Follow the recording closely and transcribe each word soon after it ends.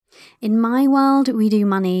In my world, we do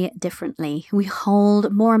money differently. We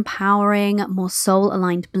hold more empowering, more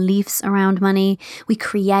soul-aligned beliefs around money. We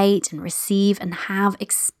create and receive and have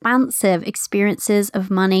expansive experiences of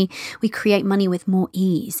money. We create money with more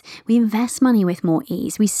ease. We invest money with more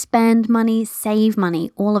ease. We spend money, save money,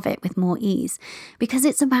 all of it with more ease. Because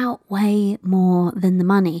it's about way more than the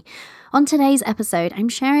money. On today's episode, I'm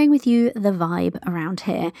sharing with you the vibe around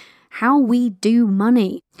here. How we do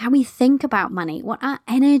money, how we think about money, what our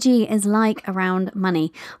energy is like around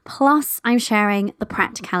money. Plus, I'm sharing the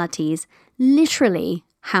practicalities, literally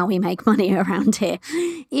how we make money around here.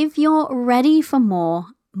 If you're ready for more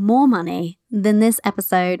money, then this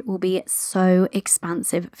episode will be so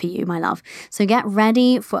expansive for you, my love. So get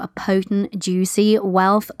ready for a potent, juicy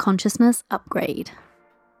wealth consciousness upgrade.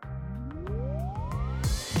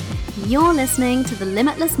 You're listening to the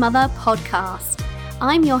Limitless Mother podcast.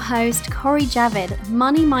 I'm your host, Cori Javid,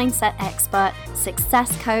 money mindset expert,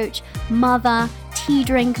 success coach, mother, tea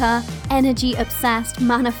drinker, energy obsessed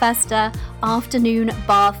manifester, afternoon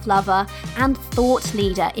bath lover, and thought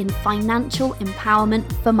leader in financial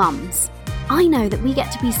empowerment for mums. I know that we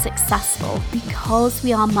get to be successful because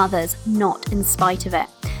we are mothers, not in spite of it.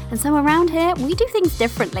 And so around here, we do things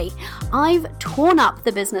differently. I've torn up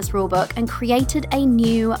the business rulebook and created a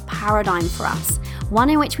new paradigm for us, one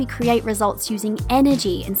in which we create results using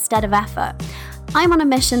energy instead of effort. I'm on a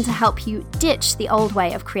mission to help you ditch the old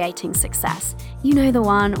way of creating success. You know, the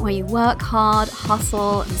one where you work hard,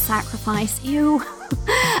 hustle, and sacrifice,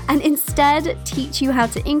 and instead teach you how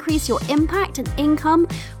to increase your impact and income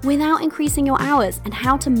without increasing your hours and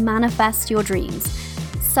how to manifest your dreams.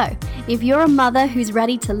 So, if you're a mother who's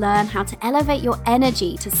ready to learn how to elevate your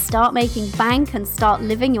energy to start making bank and start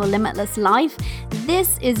living your limitless life,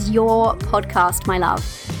 this is your podcast, my love.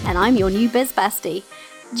 And I'm your new biz bestie.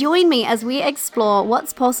 Join me as we explore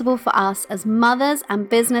what's possible for us as mothers and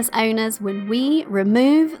business owners when we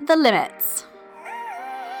remove the limits.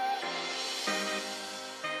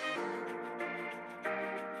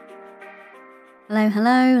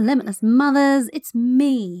 Hello, Limitless Mothers. It's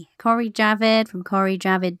me, Cori Javid from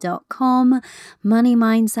CoriJavid.com, money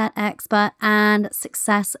mindset expert and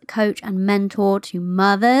success coach and mentor to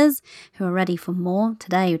mothers who are ready for more.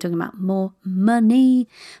 Today, we're talking about more money.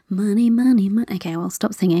 Okay, well,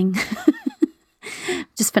 stop singing.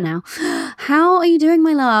 Just for now. How are you doing,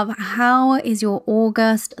 my love? How is your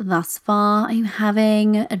August thus far? Are you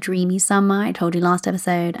having a dreamy summer? I told you last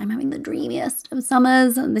episode, I'm having the dreamiest of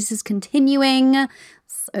summers, and this is continuing.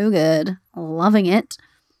 So good. Loving it.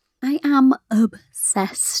 I am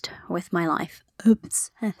obsessed with my life.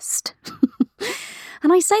 Obsessed.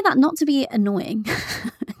 And I say that not to be annoying,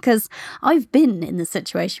 because I've been in this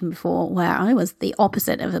situation before where I was the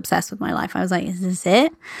opposite of obsessed with my life. I was like, is this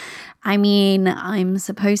it? I mean, I'm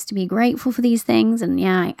supposed to be grateful for these things, and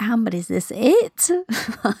yeah, I am, but is this it?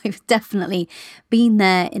 I've definitely been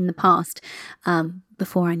there in the past,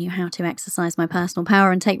 before I knew how to exercise my personal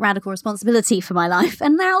power and take radical responsibility for my life.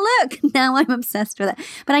 And now look, now I'm obsessed with it.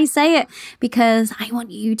 But I say it because I want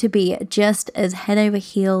you to be just as head over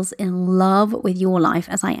heels in love with your life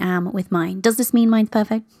as I am with mine. Does this mean mine's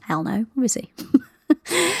perfect? Hell no, obviously.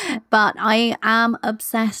 But I am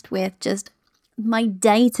obsessed with just my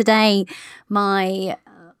day-to-day, my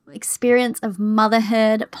experience of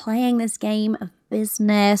motherhood, playing this game of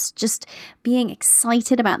business, just being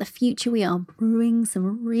excited about the future. We are brewing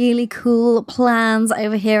some really cool plans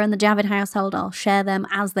over here in the Javid household. I'll share them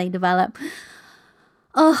as they develop.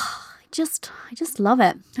 I just love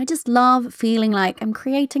it. I just love feeling like I'm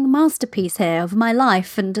creating a masterpiece here of my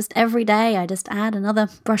life, and just every day I just add another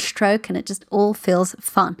brush stroke and it just all feels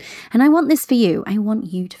fun. And I want this for you. I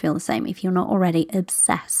want you to feel the same if you're not already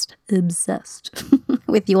obsessed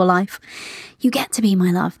with your life. You get to be,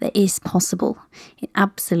 my love. That is possible. It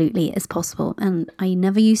absolutely is possible. And I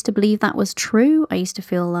never used to believe that was true. I used to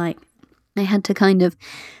feel like I had to kind of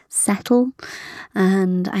settle,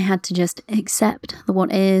 and I had to just accept the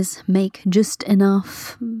what is, make just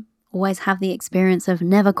enough, always have the experience of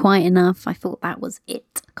never quite enough. I thought that was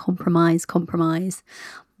it. Compromise.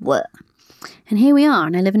 What? And here we are,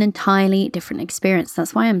 and I live an entirely different experience.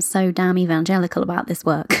 That's why I'm so damn evangelical about this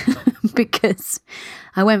work, because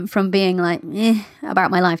I went from being like,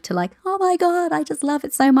 about my life to like, oh my God, I just love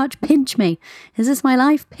it so much. Pinch me. Is this my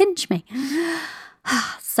life? Pinch me.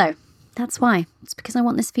 So that's why. It's because I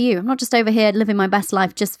want this for you. I'm not just over here living my best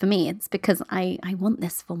life just for me. It's because I want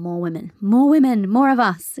this for more women. More women, more of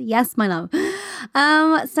us. Yes, my love.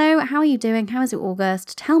 So how are you doing? How is your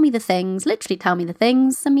August? Tell me the things. Literally tell me the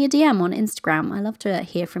things. Send me a DM on Instagram. I love to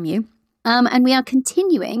hear from you. And we are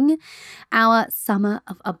continuing our Summer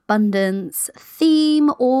of Abundance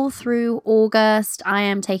theme all through August. I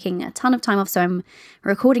am taking a ton of time off, so I'm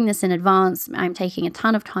recording this in advance. I'm taking a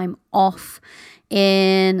ton of time off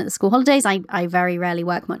in the school holidays. I very rarely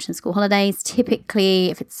work much in school holidays. Typically,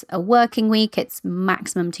 if it's a working week, it's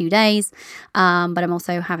maximum 2 days. But I'm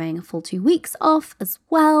also having a full 2 weeks off as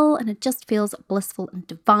well. And it just feels blissful and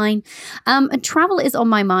divine. And travel is on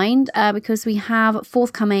my mind because we have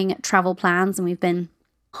forthcoming travel plans, and we've been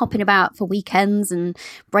hopping about for weekends and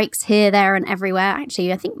breaks here, there and everywhere.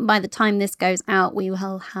 Actually, I think by the time this goes out, we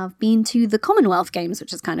will have been to the Commonwealth Games,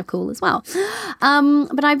 which is kind of cool as well.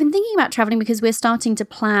 But I've been thinking about traveling because we're starting to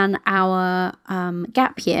plan our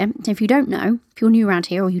gap year. So if you don't know, if you're new around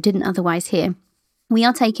here or you didn't otherwise hear, we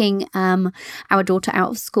are taking our daughter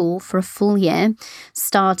out of school for a full year,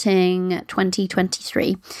 starting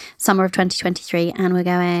 2023, summer of 2023, and we're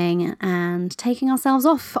going and taking ourselves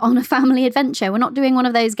off on a family adventure. We're not doing one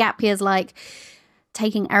of those gap years like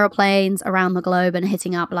taking aeroplanes around the globe and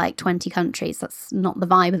hitting up like 20 countries. That's not the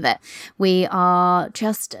vibe of it. We are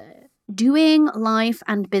just doing life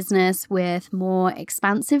and business with more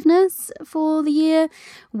expansiveness for the year,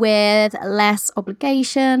 with less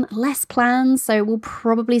obligation, less plans. So we'll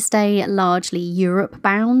probably stay largely Europe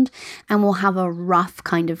bound, and we'll have a rough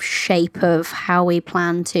kind of shape of how we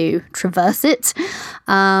plan to traverse it.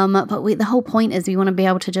 But the whole point is we want to be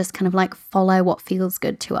able to just kind of like follow what feels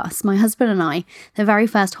good to us. My husband and I, the very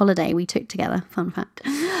first holiday we took together, fun fact,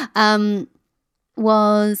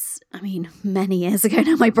 was, many years ago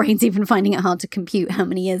now. My brain's even finding it hard to compute how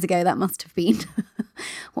many years ago that must have been.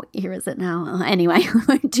 What year is it now? Anyway, I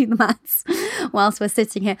won't do the maths whilst we're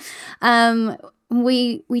sitting here.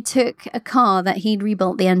 We took a car that he'd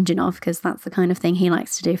rebuilt the engine of, because that's the kind of thing he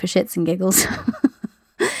likes to do for shits and giggles.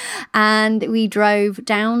 And we drove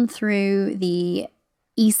down through the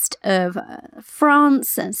east of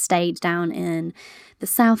France and stayed down in the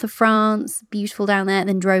south of France, beautiful down there,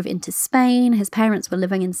 then drove into Spain. His parents were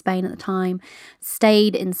living in Spain at the time,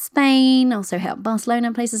 stayed in Spain, also hit up Barcelona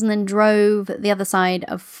and places, and then drove the other side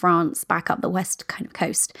of France back up the west kind of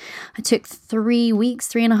coast. I took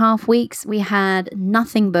 3.5 weeks. We had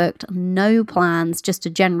nothing booked, no plans, just a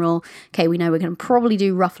general, okay, we know we're going to probably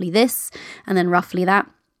do roughly this and then roughly that.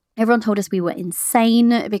 Everyone told us we were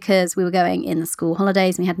insane because we were going in the school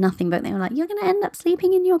holidays and we had nothing but they were like, you're going to end up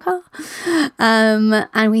sleeping in your car.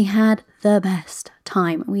 And we had the best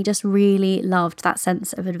time. We just really loved that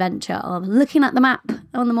sense of adventure of looking at the map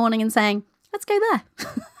on the morning and saying, let's go there.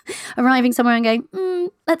 Arriving somewhere and going,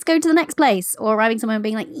 let's go to the next place. Or arriving somewhere and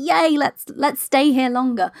being like, yay, let's stay here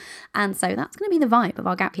longer. And so that's going to be the vibe of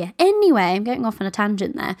our gap year. Anyway, I'm going off on a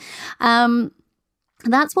tangent there.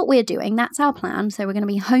 That's what we're doing. That's our plan. So we're going to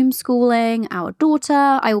be homeschooling our daughter.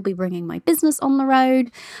 I will be bringing my business on the road.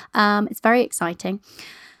 It's very exciting.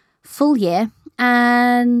 Full year.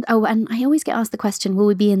 And I always get asked the question, will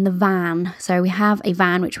we be in the van? So we have a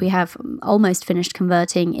van, which we have almost finished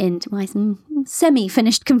converting into,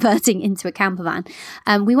 semi-finished converting into a camper van.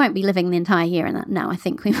 We won't be living the entire year in that. No, I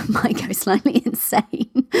think we might go slightly insane.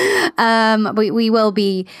 We will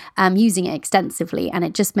be using it extensively, and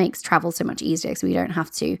it just makes travel so much easier because we don't have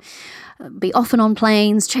to be off and on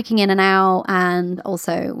planes, checking in and out, and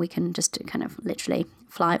also we can just kind of literally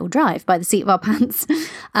fly or drive by the seat of our pants.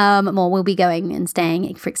 We'll be going and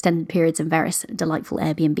staying for extended periods in various delightful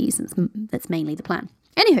Airbnbs. That's mainly the plan.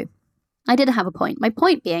 Anywho, I did have a point. My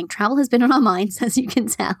point being, travel has been on our minds, as you can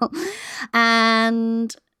tell.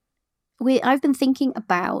 And I've been thinking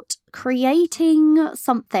about creating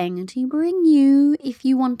something to bring you, if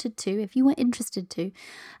you wanted to, if you were interested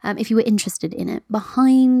in it,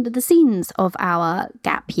 behind the scenes of our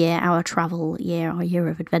gap year, our travel year, our year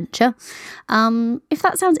of adventure. If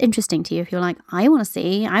that sounds interesting to you, if you're like, I want to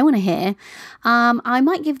see, I want to hear, I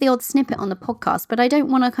might give the odd snippet on the podcast, but I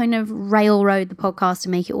don't want to kind of railroad the podcast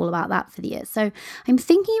and make it all about that for the year. So I'm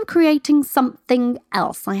thinking of creating something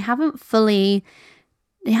else.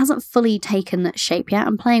 It hasn't fully taken shape yet.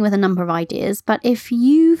 I'm playing with a number of ideas, but if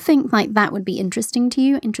you think like that would be interesting to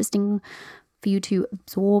you, interesting for you to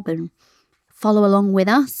absorb and follow along with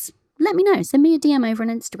us, let me know. Send me a DM over on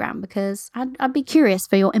Instagram because I'd be curious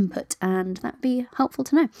for your input, and that'd be helpful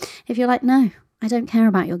to know. If you're like, no, I don't care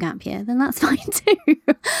about your gap year, then that's fine too.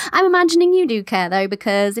 I'm imagining you do care though,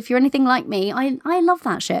 because if you're anything like me, I love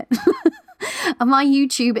that shit. And my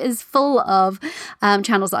YouTube is full of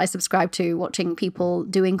channels that I subscribe to, watching people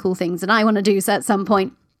doing cool things that I want to do at some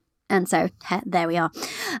point. And so there we are.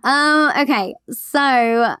 Okay,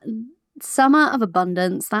 so Summer of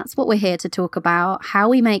abundance. That's what we're here to talk about, how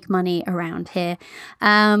we make money around here.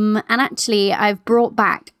 And actually, I've brought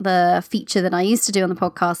back the feature that I used to do on the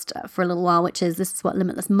podcast for a little while, which is this is what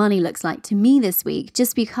limitless money looks like to me this week,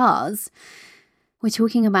 just because we're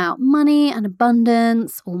talking about money and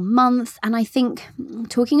abundance all month. And I think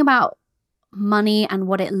talking about money and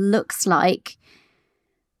what it looks like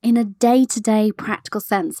in a day-to-day practical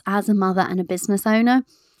sense as a mother and a business owner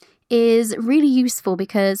is really useful,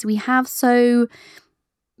 because we have so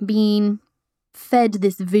been fed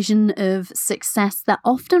this vision of success that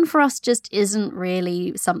often for us just isn't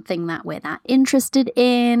really something that we're that interested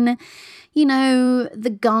in. You know, the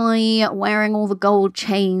guy wearing all the gold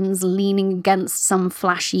chains leaning against some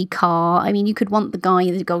flashy car. I mean, you could want the guy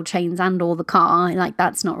with the gold chains and all the car. Like,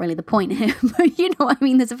 that's not really the point here. But you know what I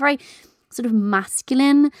mean? There's a very sort of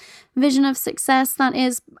masculine vision of success that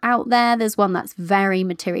is out there. There's one that's very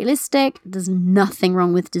materialistic. There's nothing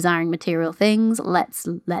wrong with desiring material things. Let's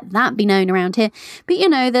let that be known around here. But you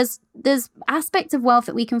know, there's aspects of wealth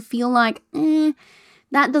that we can feel like,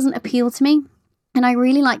 that doesn't appeal to me. And I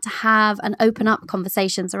really like to have and open up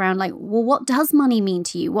conversations around, like, well, what does money mean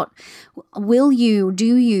to you? What do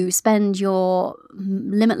you spend your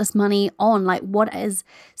limitless money on? Like, what is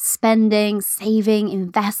spending, saving,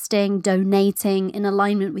 investing, donating in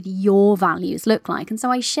alignment with your values look like? And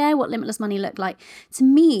so I share what limitless money looked like to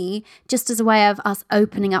me, just as a way of us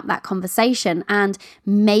opening up that conversation and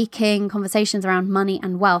making conversations around money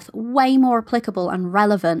and wealth way more applicable and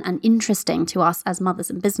relevant and interesting to us as mothers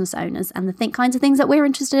and business owners, and the kinds of things that we're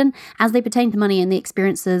interested in as they pertain to money and the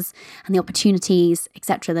experiences and the opportunities,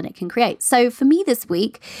 etc., that it can create. So for me this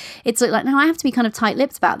week, it's like, now I have to be kind of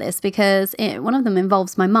tight-lipped about this, because one of them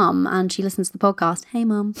involves my mum, and she listens to the podcast. Hey,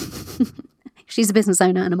 mum. She's a business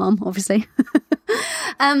owner and a mum, obviously.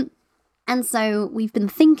 And so we've been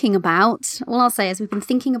thinking about, all I'll say is we've been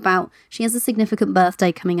thinking about, she has a significant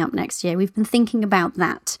birthday coming up next year. We've been thinking about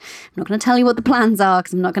that. I'm not going to tell you what the plans are,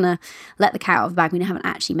 because I'm not going to let the cat out of the bag. We haven't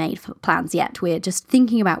actually made plans yet. We're just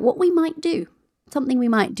thinking about what we might do, something we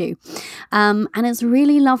might do. And it's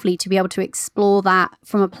really lovely to be able to explore that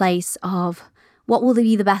from a place of, what will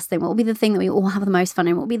be the best thing? What will be the thing that we all have the most fun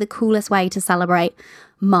in? What will be the coolest way to celebrate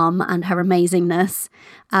mum and her amazingness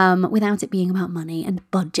without it being about money and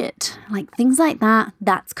budget? Like, things like that,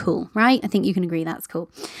 that's cool, right? I think you can agree that's cool.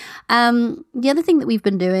 The other thing that we've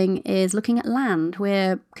been doing is looking at land.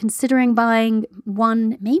 We're considering buying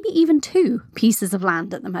 1, maybe even 2 pieces of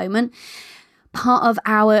land at the moment. Part of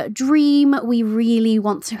our dream, we really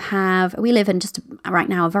want to have, we live in just right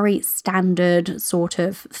now a very standard sort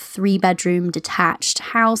of 3-bedroom detached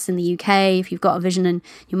house in the UK. If you've got a vision in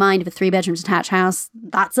your mind of a 3-bedroom detached house,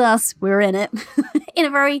 that's us, we're in it. In a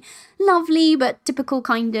very lovely but typical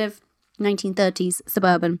kind of 1930s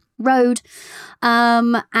suburban road.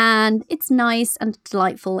 And it's nice and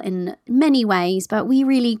delightful in many ways, but we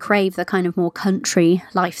really crave the kind of more country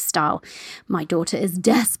lifestyle. My daughter is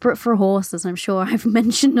desperate for a horse, as I'm sure I've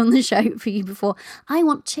mentioned on the show for you before. I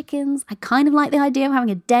want chickens. I kind of like the idea of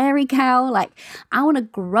having a dairy cow. Like, I want to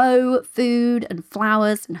grow food and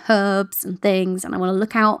flowers and herbs and things, and I want to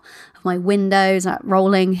look out of my windows at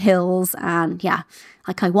rolling hills, and yeah,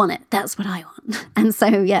 like, I want it. That's what I want. And so,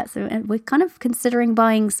 yeah, so we're kind of considering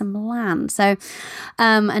buying some land. So,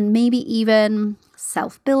 and maybe even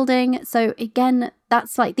self-building. So again,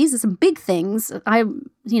 that's like, these are some big things.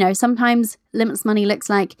 Sometimes limitless money looks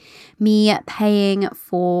like me paying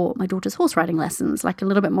for my daughter's horse riding lessons, like a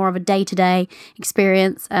little bit more of a day-to-day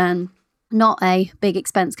experience, and not a big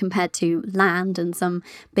expense compared to land and some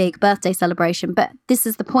big birthday celebration. But this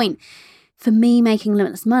is the point. For me, making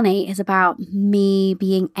limitless money is about me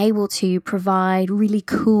being able to provide really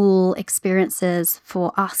cool experiences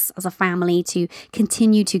for us as a family to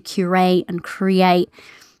continue to curate and create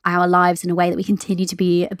our lives in a way that we continue to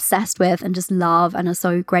be obsessed with and just love and are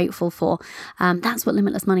so grateful for. That's what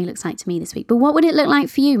limitless money looks like to me this week. But what would it look like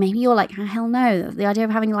for you? Maybe you're like, oh, hell no. The idea of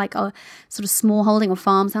having like a sort of small holding or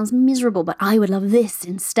farm sounds miserable, but I would love this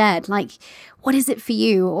instead. Like, what is it for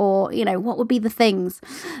you? Or, what would be the things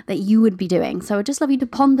that you would be doing? So I'd just love you to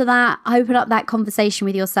ponder that, open up that conversation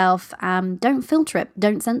with yourself. Don't filter it,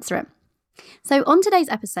 don't censor it. So on today's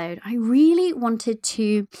episode, I really wanted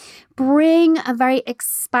to bring a very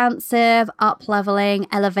expansive, up-leveling,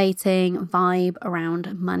 elevating vibe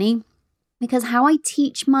around money, because how I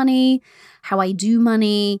teach money, how I do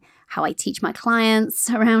money, how I teach my clients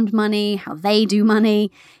around money, how they do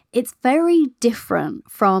money, it's very different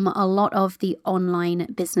from a lot of the online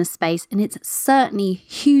business space, and it's certainly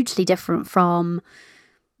hugely different from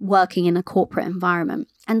working in a corporate environment.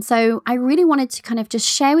 And so I really wanted to kind of just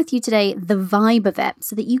share with you today the vibe of it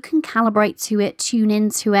so that you can calibrate to it, tune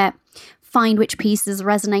into it, find which pieces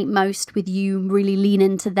resonate most with you, really lean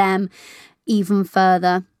into them even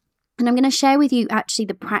further. And I'm going to share with you actually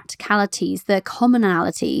the practicalities, the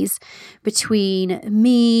commonalities between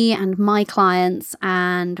me and my clients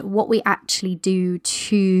and what we actually do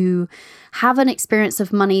to have an experience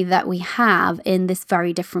of money that we have in this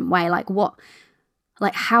very different way. Like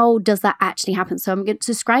how does that actually happen? So I'm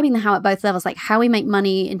describing the how at both levels, like how we make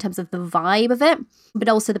money in terms of the vibe of it, but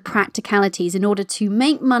also the practicalities in order to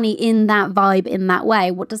make money in that vibe in that way.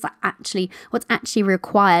 What's actually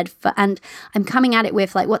required for, and I'm coming at it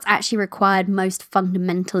with like what's actually required most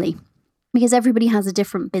fundamentally. Because everybody has a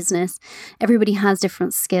different business, everybody has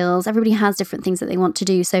different skills, everybody has different things that they want to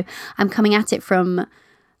do. So I'm coming at it from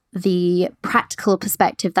the practical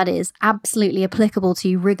perspective that is absolutely applicable to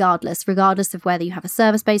you regardless of whether you have a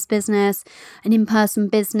service-based business, an in-person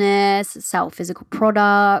business, sell physical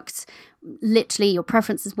products, literally your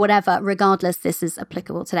preferences, whatever, regardless, this is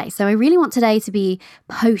applicable today. So I really want today to be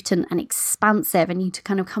potent and expansive and you to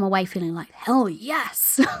kind of come away feeling like, hell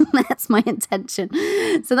yes, that's my intention.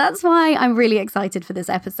 So that's why I'm really excited for this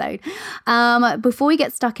episode. Before we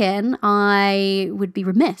get stuck in, I would be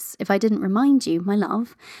remiss if I didn't remind you, my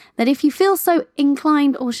love, that if you feel so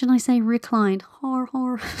inclined, or should I say reclined,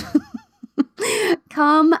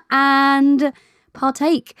 come and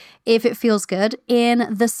partake, if it feels good, in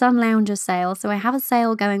the Sun Lounger sale. So I have a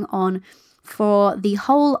sale going on for the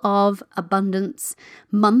whole of Abundance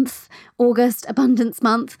Month, August Abundance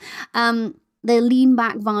Month. The lean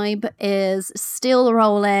back vibe is still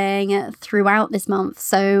rolling throughout this month.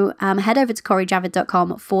 So head over to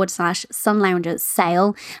CoreyJavid.com/Sunlounger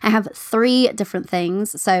sale. I have 3 different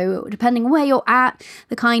things. So depending where you're at,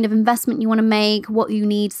 the kind of investment you want to make, what you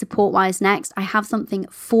need support-wise next, I have something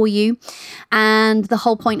for you. And the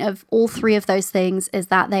whole point of all 3 of those things is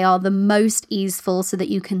that they are the most easeful so that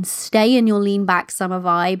you can stay in your lean back summer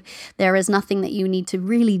vibe. There is nothing that you need to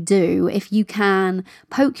really do. If you can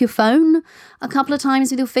poke your phone a couple of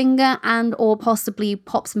times with your finger and or possibly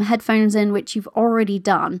pop some headphones in, which you've already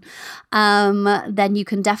done, then you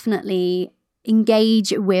can definitely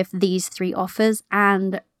engage with these 3 offers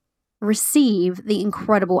and receive the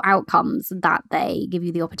incredible outcomes that they give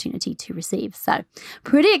you the opportunity to receive. So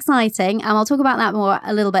pretty exciting. And I'll talk about that more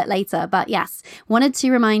a little bit later. But yes, wanted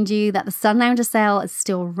to remind you that the Sun Lounger sale is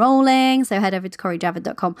still rolling. So head over to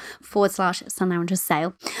CoreyJavid.com/Sun Lounger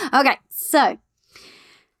sale. Okay, so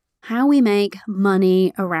how we make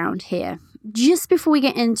money around here. Just before we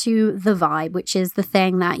get into the vibe, which is the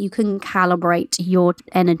thing that you can calibrate your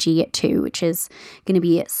energy to, which is going to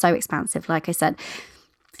be so expansive, like I said,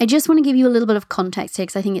 I just want to give you a little bit of context here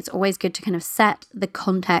because I think it's always good to kind of set the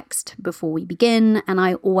context before we begin. And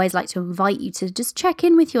I always like to invite you to just check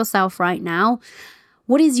in with yourself right now.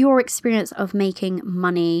 What is your experience of making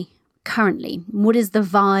money currently? What is the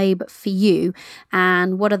vibe for you?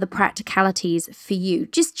 And what are the practicalities for you?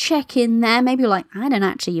 Just check in there. Maybe you're like, I don't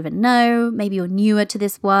actually even know. Maybe you're newer to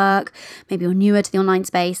this work. Maybe you're newer to the online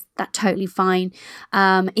space. That's totally fine.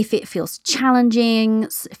 If it feels challenging,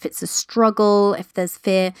 if it's a struggle, if there's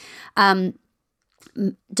fear,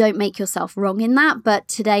 don't make yourself wrong in that. But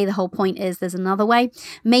today the whole point is there's another way.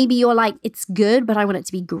 Maybe you're like, it's good, but I want it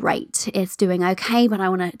to be great. It's doing okay, but I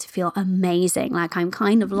want it to feel amazing. Like I'm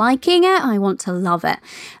kind of liking it. I want to love it.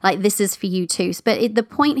 Like this is for you too. But the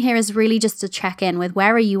point here is really just to check in with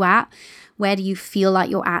where are you at? Where do you feel like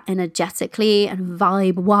you're at energetically and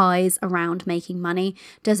vibe-wise around making money?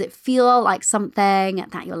 Does it feel like something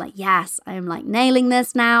that you're like, yes, I'm like nailing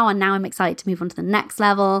this now, and now I'm excited to move on to the next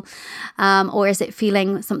level? Or is it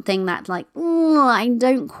feeling something that like, I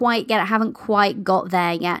don't quite get it, haven't quite got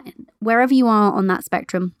there yet? Wherever you are on that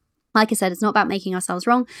spectrum, like I said, it's not about making ourselves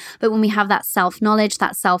wrong, but when we have that self-knowledge,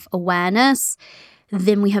 that self-awareness,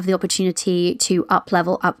 then we have the opportunity to up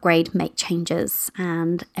level, upgrade, make changes,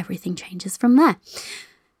 and everything changes from there.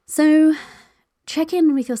 So check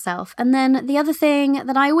in with yourself. And then the other thing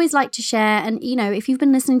that I always like to share, and you know, if you've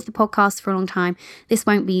been listening to the podcast for a long time, this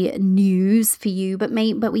won't be news for you, but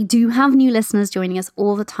we do have new listeners joining us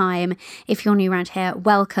all the time. If you're new around here,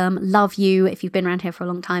 welcome, love you. If you've been around here for a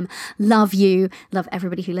long time, love you, love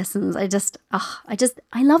everybody who listens. I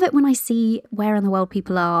love it when I see where in the world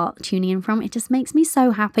people are tuning in from. It just makes me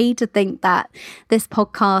so happy to think that this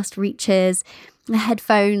podcast reaches the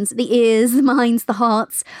headphones, the ears, the minds, the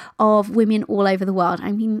hearts of women all over the world.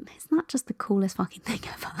 I mean, it's not just the coolest fucking thing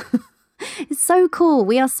ever. It's so cool.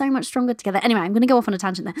 We are so much stronger together. Anyway, I'm going to go off on a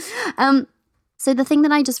tangent there. So the thing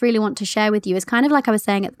that I just really want to share with you is kind of like I was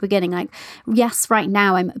saying at the beginning, like, yes, right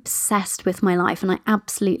now I'm obsessed with my life and I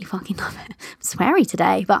absolutely fucking love it. I'm sweary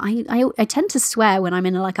today, but I tend to swear when I'm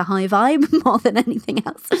in a high vibe more than anything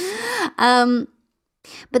else.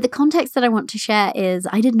 But the context that I want to share is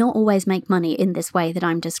I did not always make money in this way that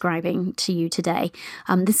I'm describing to you today.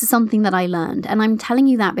 This is something that I learned. And I'm telling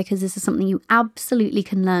you that because this is something you absolutely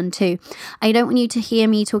can learn too. I don't want you to hear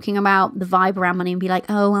me talking about the vibe around money and be like,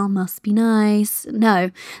 oh, well, must be nice. No,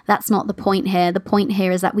 that's not the point here. The point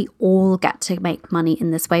here is that we all get to make money in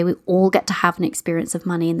this way. We all get to have an experience of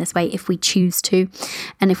money in this way if we choose to,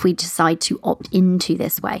 and if we decide to opt into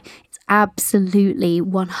this way. Absolutely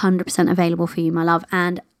 100% available for you, my love,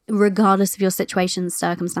 and regardless of your situations,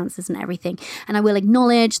 circumstances, and everything. And I will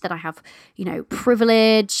acknowledge that I have,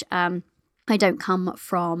 privilege. I don't come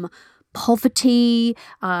from poverty.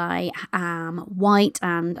 I am white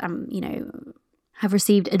and have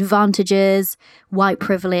received advantages, white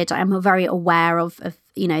privilege. I am very aware of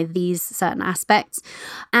these certain aspects,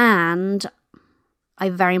 and I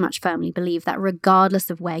very much firmly believe that regardless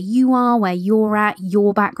of where you are, where you're at,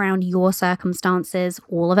 your background, your circumstances,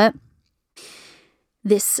 all of it,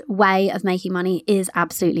 this way of making money is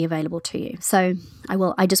absolutely available to you. So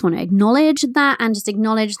I just want to acknowledge that, and just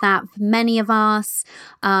acknowledge that for many of us,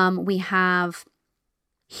 we have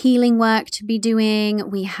healing work to be doing.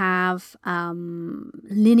 We have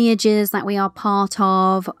lineages that we are part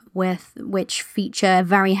of, with which feature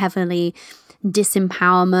very heavily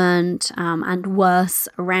disempowerment and worse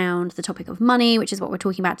around the topic of money, which is what we're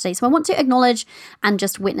talking about today. So I want to acknowledge and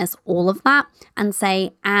just witness all of that and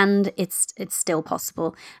say, and it's still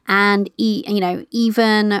possible. And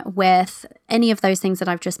even with any of those things that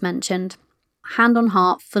I've just mentioned, hand on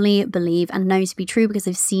heart, fully believe and know to be true, because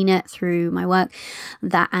I've seen it through my work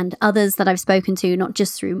and others that I've spoken to, not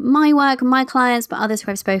just through my work and my clients, but others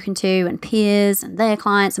who I've spoken to and peers and their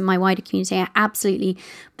clients and my wider community. I absolutely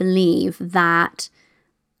believe that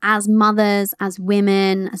as mothers, as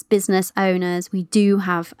women, as business owners, we do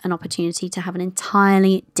have an opportunity to have an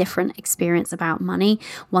entirely different experience about money,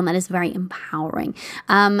 one that is very empowering.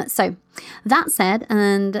 So that said,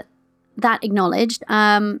 and that acknowledged,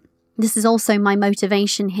 this is also my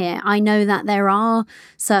motivation here. I know that there are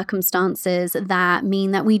circumstances that mean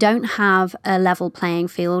that we don't have a level playing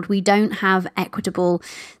field. We don't have equitable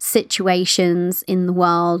situations in the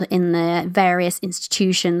world, in the various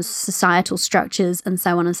institutions, societal structures, and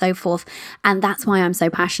so on and so forth. And that's why I'm so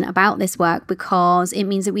passionate about this work, because it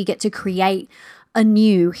means that we get to create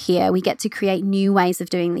anew here. We get to create new ways of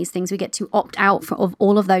doing these things. We get to opt out of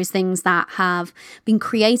all of those things that have been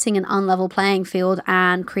creating an unlevel playing field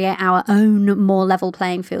and create our own more level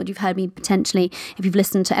playing field. You've heard me potentially, if you've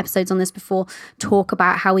listened to episodes on this before, talk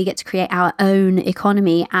about how we get to create our own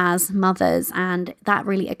economy as mothers, and that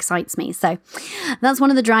really excites me. So that's one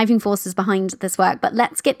of the driving forces behind this work. But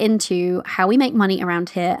let's get into how we make money around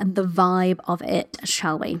here and the vibe of it,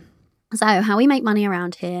 shall we? So how we make money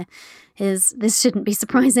around here is, this shouldn't be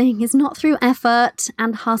surprising, is not through effort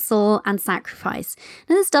and hustle and sacrifice.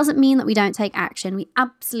 Now, this doesn't mean that we don't take action. We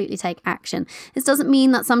absolutely take action. This doesn't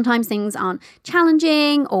mean that sometimes things aren't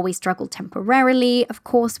challenging or we struggle temporarily. Of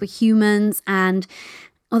course, we're humans, and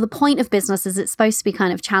the point of business is it's supposed to be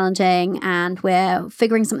kind of challenging, and we're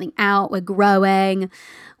figuring something out, we're growing,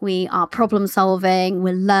 we are problem solving,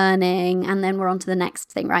 we're learning, and then we're on to the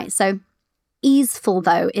next thing, right? So easeful,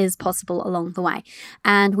 though, is possible along the way.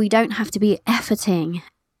 And we don't have to be efforting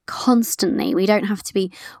constantly. We don't have to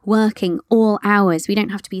be working all hours. We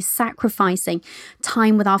don't have to be sacrificing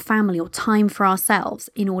time with our family or time for ourselves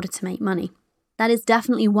in order to make money. That is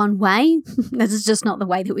definitely one way. That is just not the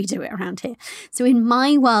way that we do it around here. So in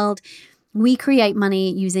my world, we create money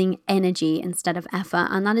using energy instead of effort.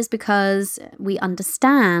 And that is because we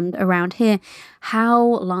understand around here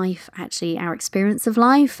how life actually, our experience of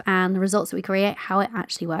life and the results that we create, how it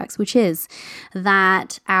actually works, which is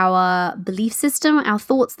that our belief system, our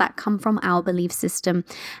thoughts that come from our belief system,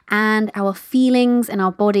 and our feelings in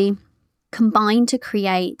our body combine to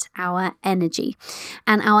create our energy.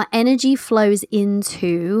 And our energy flows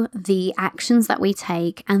into the actions that we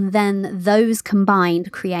take, and then those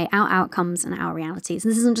combined create our outcomes and our realities.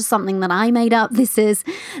 This isn't just something that I made up. This is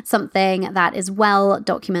something that is well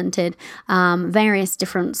documented. Various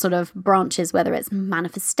different sort of branches, whether it's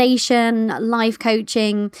manifestation, life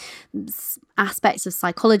coaching, aspects of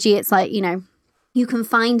psychology. It's like, you can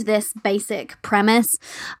find this basic premise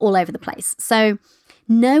all over the place. So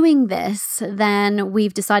knowing this, then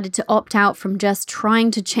we've decided to opt out from just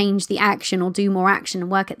trying to change the action or do more action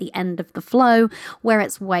and work at the end of the flow, where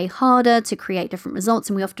it's way harder to create different results.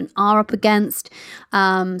 And we often are up against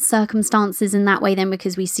circumstances in that way then,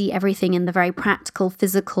 because we see everything in the very practical,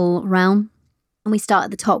 physical realm. And we start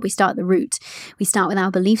at the top, we start at the root. We start with our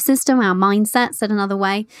belief system, our mindset, said another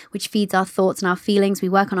way, which feeds our thoughts and our feelings. We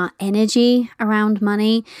work on our energy around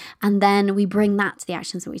money, and then we bring that to the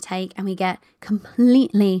actions that we take, and we get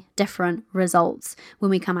completely different results when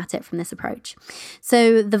we come at it from this approach.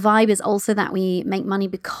 So the vibe is also that we make money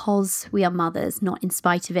because we are mothers, not in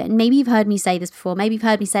spite of it. And maybe you've heard me say this before. Maybe you've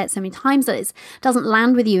heard me say it so many times that it doesn't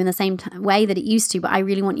land with you in the same way that it used to. But I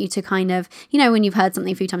really want you to kind of, when you've heard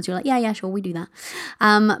something a few times, you're like, yeah, sure, we do that.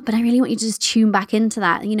 But I really want you to just tune back into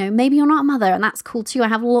that. Maybe you're not a mother, and that's cool too. I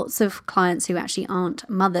have lots of clients who actually aren't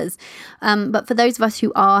mothers. But for those of us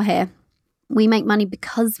who are here, we make money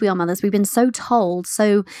because we are mothers. We've been so told,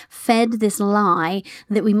 so fed this lie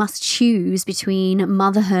that we must choose between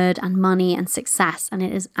motherhood and money and success. And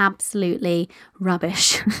it is absolutely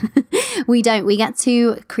rubbish. We don't. We get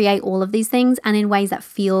to create all of these things, and in ways that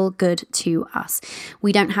feel good to us.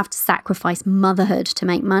 We don't have to sacrifice motherhood to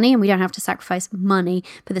make money, and we don't have to sacrifice money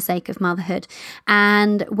for the sake of motherhood.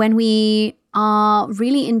 And when we are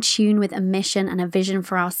really in tune with a mission and a vision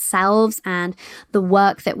for ourselves and the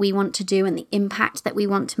work that we want to do and the impact that we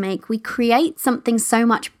want to make, we create something so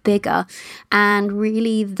much bigger. And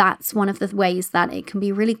really, that's one of the ways that it can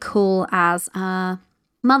be really cool as a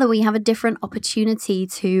mother. We have a different opportunity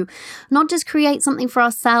to not just create something for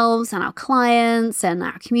ourselves and our clients and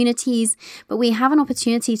our communities, but we have an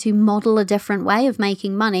opportunity to model a different way of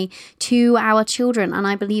making money to our children. And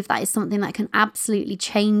I believe that is something that can absolutely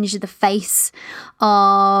change the face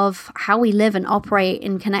of how we live and operate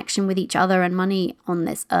in connection with each other and money on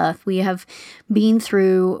this earth. We have been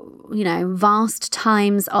through, vast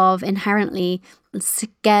times of inherently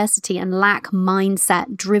scarcity and lack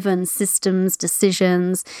mindset driven systems,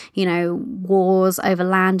 decisions, wars over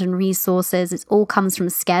land and resources. It all comes from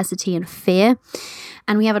scarcity and fear.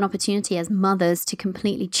 And we have an opportunity as mothers to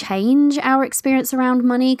completely change our experience around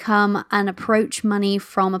money, come and approach money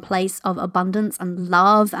from a place of abundance and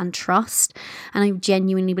love and trust. And I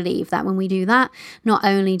genuinely believe that when we do that, not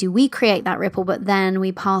only do we create that ripple, but then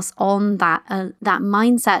we pass on that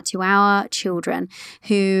mindset to our children,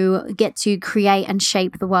 who get to create and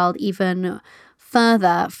shape the world even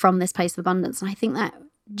further from this place of abundance. And I think that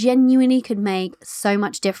genuinely could make so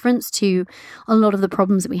much difference to a lot of the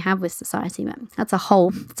problems that we have with society. But it's a whole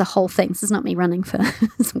thing. This is not me running for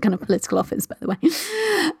some kind of political office, by the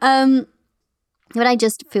way. But I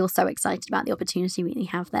just feel so excited about the opportunity we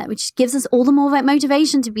have there, which gives us all the more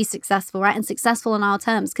motivation to be successful, right? And successful on our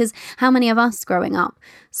terms. Because how many of us growing up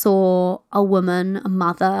saw a woman, a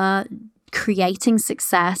mother, creating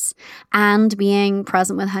success and being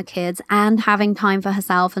present with her kids and having time for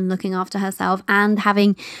herself and looking after herself and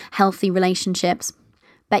having healthy relationships?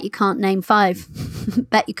 Bet you can't name 5.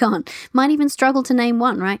 Bet you can't. Might even struggle to name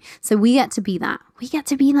 1, right? So we get to be that. We get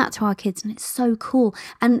to be that to our kids, and it's so cool.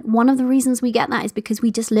 And one of the reasons we get that is because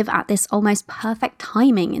we just live at this almost perfect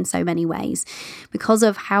timing in so many ways, because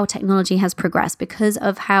of how technology has progressed, because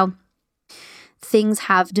of how things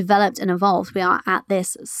have developed and evolved. We are at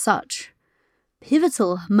this such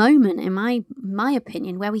pivotal moment, in my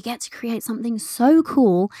opinion, where we get to create something so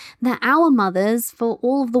cool that our mothers, for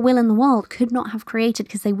all of the will in the world, could not have created,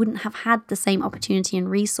 because they wouldn't have had the same opportunity and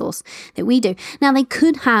resource that we do. Now, they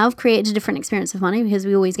could have created a different experience of money, because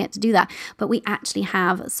we always get to do that, but we actually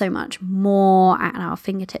have so much more at our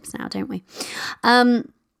fingertips now, don't we?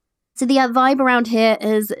 So the vibe around here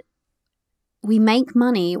is we make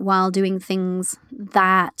money while doing things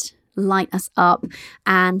that light us up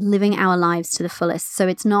and living our lives to the fullest.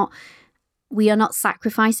 So we are not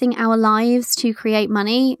sacrificing our lives to create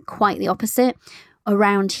money, quite the opposite.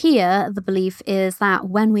 Around here, the belief is that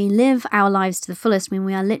when we live our lives to the fullest, when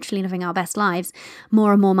we are literally living our best lives,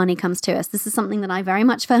 more and more money comes to us. This is something that I very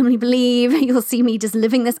much firmly believe. You'll see me just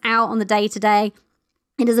living this out on the day-to-day.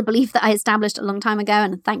 It is a belief that I established a long time ago,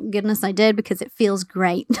 and thank goodness I did, because it feels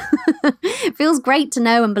great. It feels great to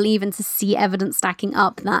know and believe and to see evidence stacking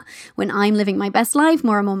up that when I'm living my best life,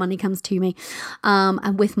 more and more money comes to me,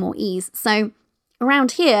 and with more ease. So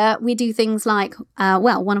around here, we do things like,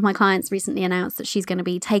 one of my clients recently announced that she's going to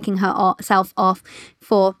be taking herself off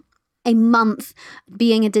for a month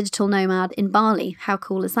being a digital nomad in Bali. How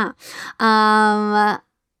cool is that?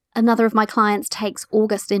 Another of my clients takes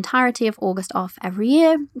the entirety of August off every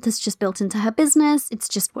year. That's just built into her business. It's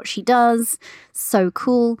just what she does. So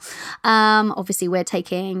cool. Obviously, we're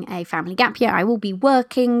taking a family gap year. I will be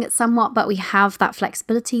working somewhat, but we have that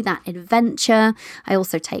flexibility, that adventure. I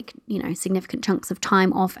also take, significant chunks of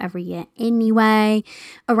time off every year anyway.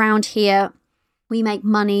 Around here, we make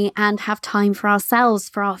money and have time for ourselves,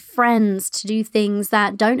 for our friends, to do things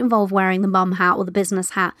that don't involve wearing the mum hat or the business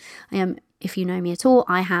hat. I am if you know me at all,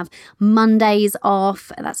 I have Mondays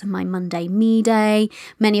off. That's my Monday me day.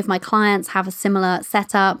 Many of my clients have a similar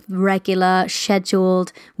setup, regular,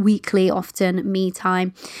 scheduled, weekly, often me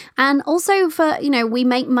time. And also for, we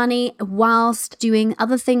make money whilst doing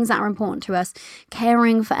other things that are important to us,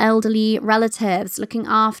 caring for elderly relatives, looking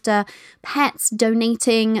after pets,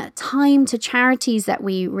 donating time to charities that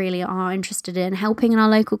we really are interested in, helping in our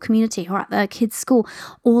local community or at the kids' school,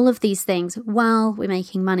 all of these things while we're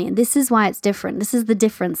making money. And this is why it's different. This is the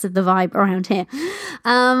difference of the vibe around here.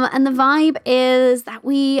 And the vibe is that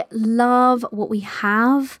we love what we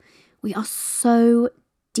have. We are so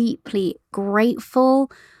deeply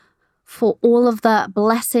grateful for all of the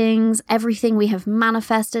blessings, everything we have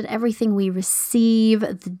manifested, everything we receive,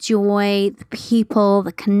 the joy, the people,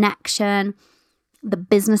 the connection, the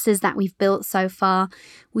businesses that we've built so far.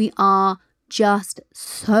 We are just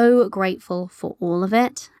so grateful for all of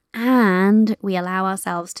it. And we allow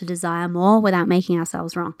ourselves to desire more without making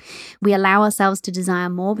ourselves wrong. We allow ourselves to desire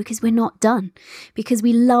more because we're not done, because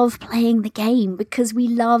we love playing the game, because we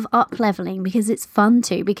love up-leveling, because it's fun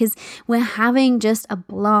to, because we're having just a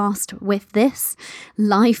blast with this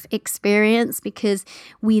life experience, because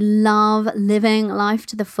we love living life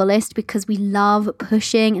to the fullest, because we love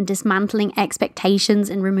pushing and dismantling expectations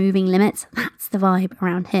and removing limits. That's the vibe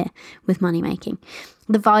around here with money making.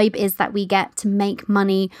 The vibe is that we get to make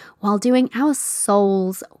money while doing our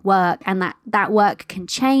soul's work, and that work can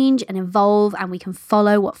change and evolve and we can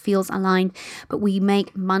follow what feels aligned, but we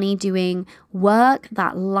make money doing work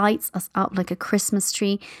that lights us up like a Christmas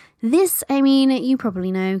tree. This, you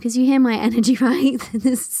probably know because you hear my energy, right?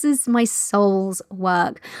 This is my soul's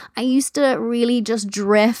work. I used to really just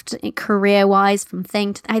drift career-wise from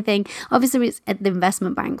thing to thing. Obviously, it's at the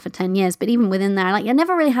investment bank for 10 years, but even within there, I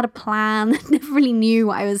never really had a plan. Never really knew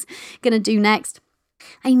what I was going to do next.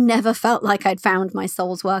 I never felt like I'd found my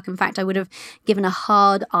soul's work. In fact, I would have given a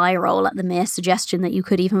hard eye roll at the mere suggestion that you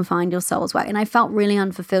could even find your soul's work. And I felt really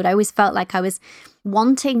unfulfilled. I always felt like I was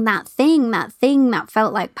wanting that thing that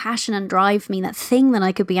felt like passion and drive for me, that thing that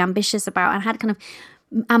I could be ambitious about. And I had kind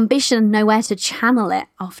of ambition and nowhere to channel it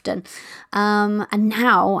often. And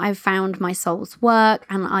now I've found my soul's work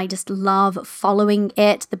and I just love following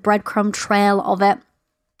it, the breadcrumb trail of it.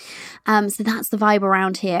 So that's the vibe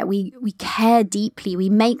around here. We care deeply. We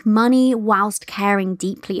make money whilst caring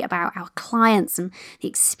deeply about our clients and the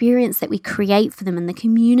experience that we create for them and the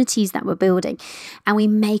communities that we're building. And we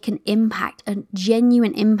make an impact, a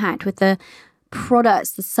genuine impact with the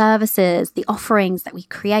products, the services, the offerings that we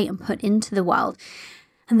create and put into the world.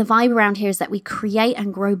 And the vibe around here is that we create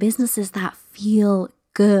and grow businesses that feel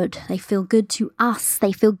good. They feel good to us.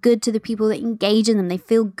 They feel good to the people that engage in them. They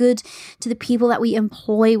feel good to the people that we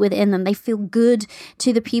employ within them. They feel good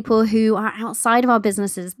to the people who are outside of our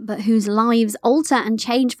businesses, but whose lives alter and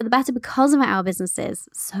change for the better because of our businesses.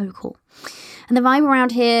 So cool. And the vibe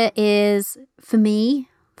around here is for me,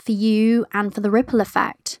 for you, and for the ripple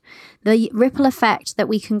effect. The ripple effect that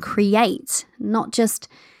we can create,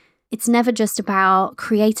 it's never just about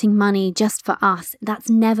creating money just for us. That's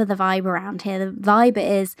never the vibe around here. The vibe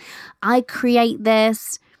is, I create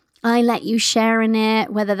this, I let you share in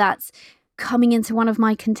it, whether that's coming into one of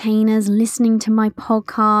my containers, listening to my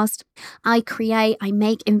podcast. I create, I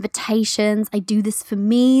make invitations. I do this for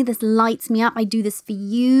me. This lights me up. I do this for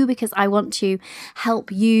you because I want to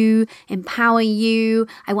help you, empower you.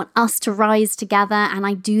 I want us to rise together. And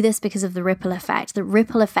I do this because of the ripple effect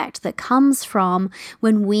that comes from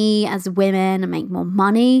when we as women make more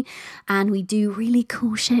money and we do really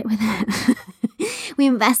cool shit with it. We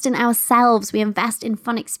invest in ourselves. We invest in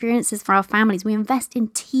fun experiences for our families. We invest in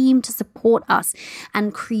team to support us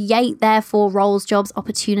and create, therefore, roles, jobs,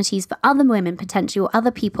 opportunities for other women, potentially, or other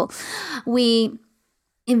people. We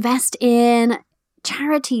invest in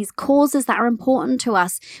charities, causes that are important to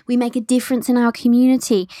us. We make a difference in our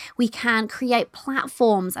community. We can create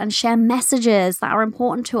platforms and share messages that are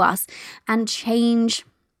important to us and change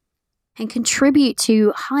and contribute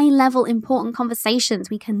to high-level important conversations.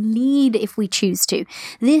 We can lead if we choose to.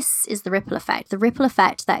 This is the ripple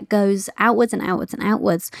effect that goes outwards and outwards and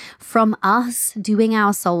outwards from us doing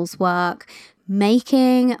our soul's work,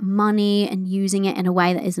 making money and using it in a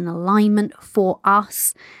way that is in alignment for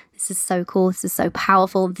us. This is so cool. This is so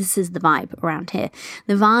powerful. This is the vibe around here.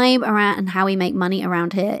 The vibe around and how we make money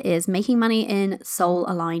around here is making money in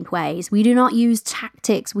soul-aligned ways. We do not use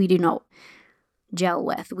tactics. We do not gel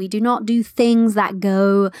with. We do not do things that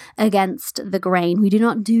go against the grain. We do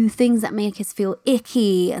not do things that make us feel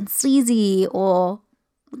icky and sleazy or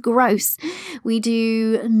gross. We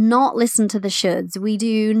do not listen to the shoulds. We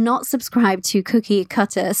do not subscribe to cookie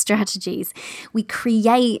cutter strategies. We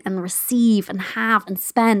create and receive and have and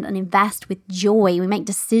spend and invest with joy. We make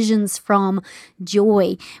decisions from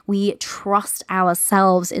joy. We trust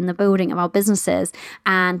ourselves in the building of our businesses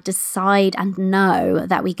and decide and know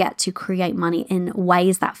that we get to create money in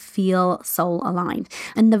ways that feel soul aligned.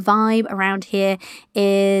 And the vibe around here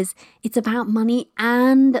is it's about money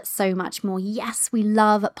and so much more. Yes, we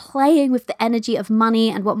love playing with the energy of money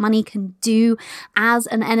and what money can do as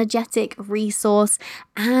an energetic resource.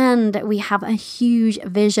 And we have a huge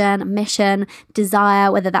vision, mission,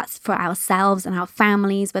 desire, whether that's for ourselves and our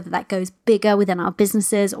families, whether that goes bigger within our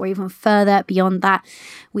businesses or even further beyond that.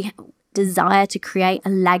 We desire to create a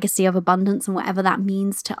legacy of abundance and whatever that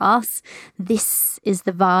means to us. This is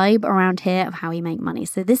the vibe around here of how we make money.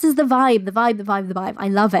 So this is the vibe. I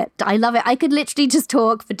love it. I could literally just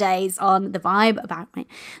talk for days on the vibe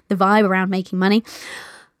around making money.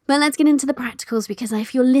 But let's get into the practicals, because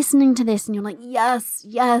if you're listening to this and you're like, yes,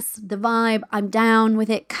 the vibe, I'm down with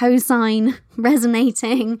it, cosign,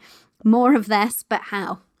 resonating, more of this, but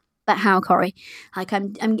how? But how, Corrie? Like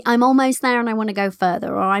I'm almost there and I want to go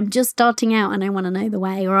further, or I'm just starting out and I want to know the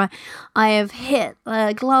way, or I have hit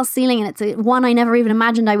a glass ceiling and it's one I never even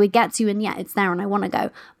imagined I would get to, and yet it's there and I want to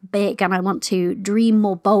go big and I want to dream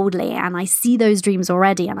more boldly and I see those dreams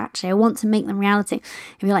already and actually I want to make them reality.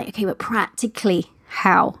 And you're like, okay, but practically,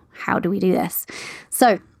 how do we do this?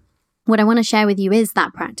 So what I want to share with you is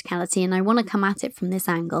that practicality, and I want to come at it from this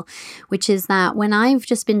angle, which is that when I've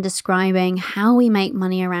just been describing how we make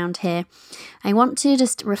money around here, I want to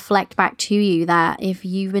just reflect back to you that if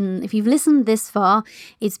you've listened this far,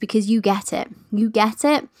 it's because you get it. You get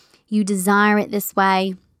it. You desire it this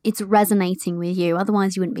way. It's resonating with you.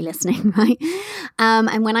 Otherwise, you wouldn't be listening, right?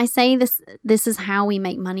 And when I say this is how we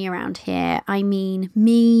make money around here, I mean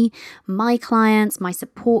me, my clients, my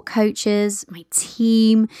support coaches, my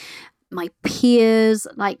team, my peers.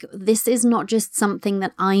 Like, this is not just something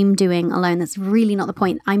that I'm doing alone. That's really not the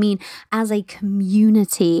point. I mean, as a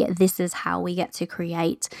community, this is how we get to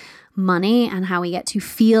create money and how we get to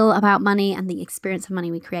feel about money and the experience of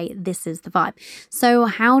money we create. This is the vibe. So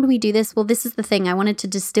how do we do this? Well, this is the thing. I wanted to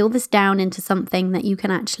distill this down into something that you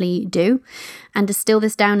can actually do, and distill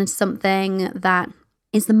this down into something that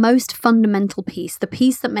is the most fundamental piece, the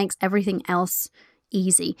piece that makes everything else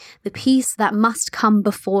easy, the piece that must come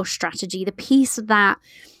before strategy, the piece that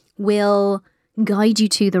will guide you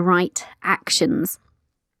to the right actions,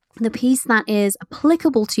 the piece that is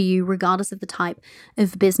applicable to you regardless of the type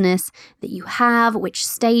of business that you have, which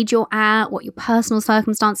stage you're at, what your personal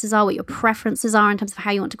circumstances are, what your preferences are in terms of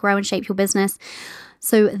how you want to grow and shape your business.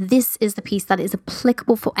 So this is the piece that is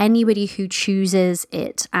applicable for anybody who chooses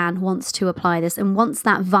it and wants to apply this and wants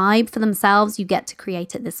that vibe for themselves. You get to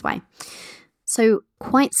create it this way. So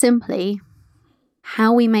quite simply,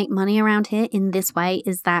 how we make money around here in this way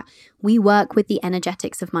is that we work with the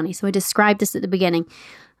energetics of money. So I described this at the beginning.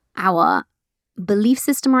 Our belief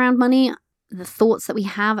system around money, the thoughts that we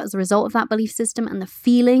have as a result of that belief system, and the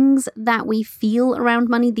feelings that we feel around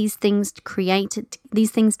money, these things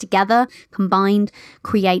together, combined,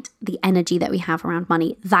 create the energy that we have around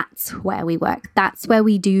money. That's where we work. That's where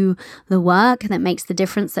we do the work that makes the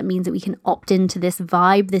difference. That means that we can opt into this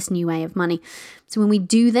vibe, this new way of money. So when we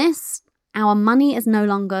do this, our money is no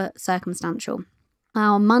longer circumstantial.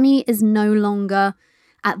 Our money is no longer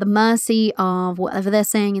at the mercy of whatever they're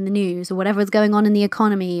saying in the news or whatever is going on in the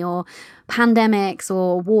economy or pandemics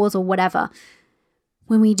or wars or whatever.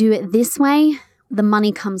 When we do it this way, the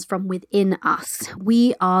money comes from within us.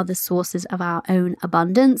 We are the sources of our own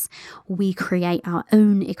abundance. We create our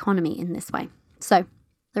own economy in this way. So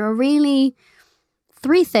there are really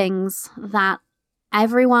 3 things that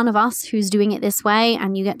every one of us who's doing it this way,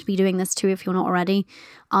 and you get to be doing this too if you're not already,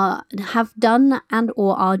 have done and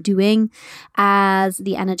or are doing as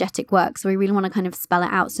the energetic work. So we really want to kind of spell it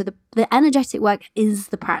out. So the energetic work is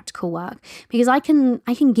the practical work, because I can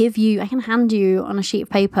hand you on a sheet of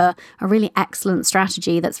paper a really excellent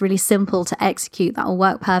strategy that's really simple to execute that will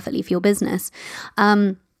work perfectly for your business.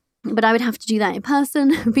 But I would have to do that in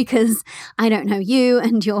person because I don't know you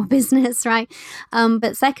and your business, right?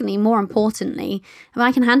 But secondly, more importantly, if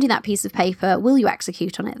I can hand you that piece of paper, will you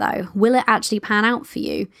execute on it though? Will it actually pan out for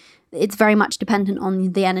you? It's very much dependent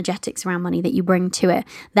on the energetics around money that you bring to it.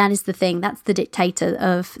 That is the thing. That's the dictator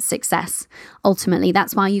of success. Ultimately,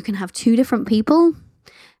 that's why you can have 2 different people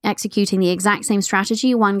executing the exact same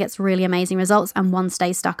strategy. One gets really amazing results and one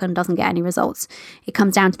stays stuck and doesn't get any results. It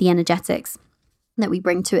comes down to the energetics. that we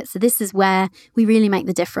bring to it. So this is where we really make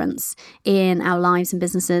the difference in our lives and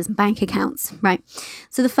businesses and bank accounts, right?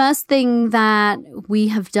 So the first thing that we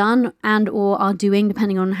have done and or are doing,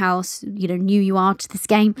 depending on how new you are to this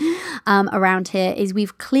game around here, is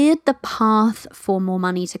we've cleared the path for more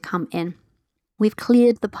money to come in. We've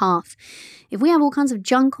cleared the path. If we have all kinds of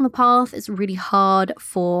junk on the path, it's really hard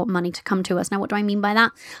for money to come to us. Now, what do I mean by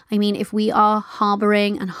that? I mean, if we are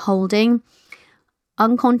harboring and holding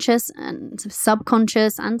unconscious and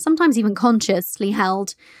subconscious and sometimes even consciously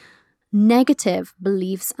held negative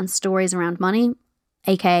beliefs and stories around money,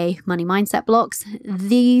 aka money mindset blocks,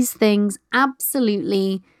 these things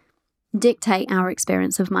absolutely dictate our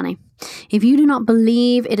experience of money. If you do not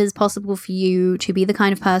believe it is possible for you to be the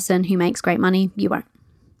kind of person who makes great money, you won't.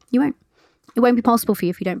 It won't be possible for you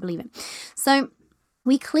if you don't believe it. So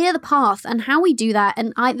we clear the path, and how we do that,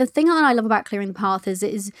 and the thing that I love about clearing the path is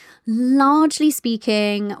it is largely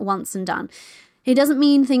speaking once and done. It doesn't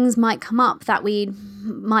mean things might come up that we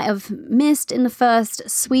might have missed in the first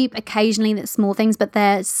sweep. Occasionally, that's small things, but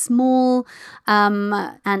they're small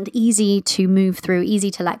and easy to move through, easy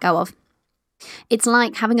to let go of. It's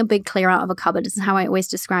like having a big clear out of a cupboard. This is how I always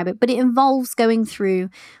describe it. But it involves going through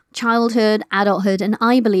childhood, adulthood, and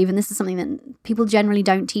I believe, and this is something that people generally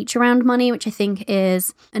don't teach around money, which I think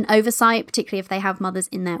is an oversight, particularly if they have mothers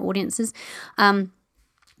in their audiences.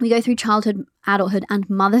 We go through childhood, adulthood, and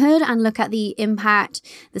motherhood and look at the impact,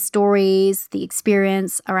 the stories, the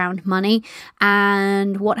experience around money,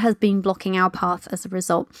 and what has been blocking our path as a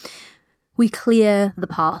result. We clear the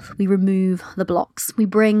path, we remove the blocks, we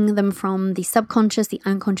bring them from the subconscious, the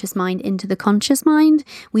unconscious mind into the conscious mind.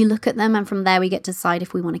 We look at them, and from there we get to decide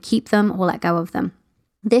if we want to keep them or let go of them.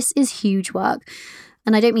 This is huge work.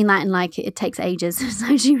 And I don't mean that in like it takes ages. It's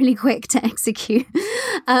actually really quick to execute.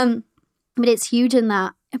 But it's huge in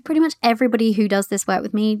that pretty much everybody who does this work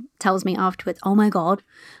with me tells me afterwards, oh my God,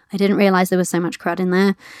 I didn't realize there was so much crud in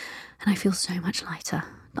there. And I feel so much lighter.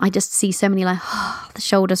 I just see so many the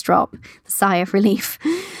shoulders drop, the sigh of relief.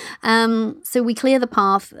 So we clear the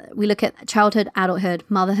path. We look at childhood, adulthood,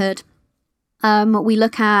 motherhood. We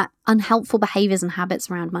look at unhelpful behaviors and habits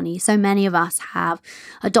around money. So many of us have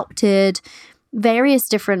adopted various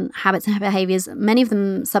different habits and behaviors, many of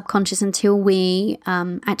them subconscious, until we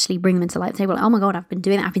actually bring them into light and say, well, oh my God, I've been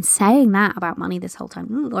doing that. I've been saying that about money this whole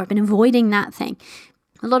time, or I've been avoiding that thing.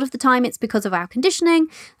 A lot of the time it's because of our conditioning.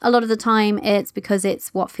 A lot of the time it's because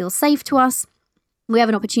it's what feels safe to us. We have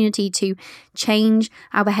an opportunity to change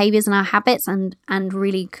our behaviors and our habits and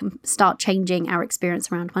really start changing our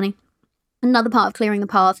experience around money. Another part of clearing the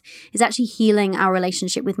path is actually healing our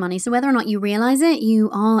relationship with money. So whether or not you realize it,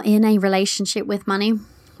 you are in a relationship with money.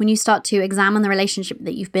 When you start to examine the relationship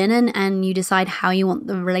that you've been in and you decide how you want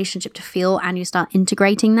the relationship to feel and you start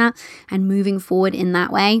integrating that and moving forward in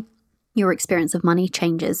that way, your experience of money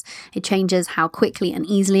changes. It changes how quickly and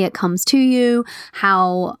easily it comes to you,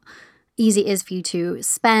 how easy it is for you to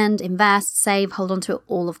spend, invest, save, hold on to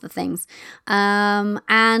all of the things.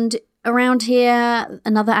 And around here,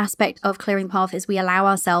 another aspect of clearing the path is we allow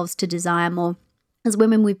ourselves to desire more. As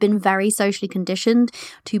women, we've been very socially conditioned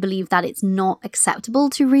to believe that it's not acceptable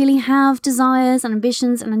to really have desires and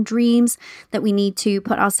ambitions and dreams, that we need to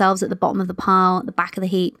put ourselves at the bottom of the pile, at the back of the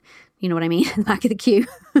heap. You know what I mean? The back of the queue.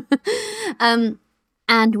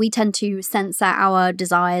 And we tend to censor our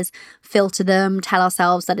desires, filter them, tell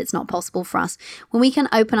ourselves that it's not possible for us. When we can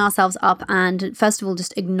open ourselves up and first of all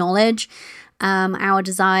just acknowledge our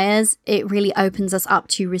desires, it really opens us up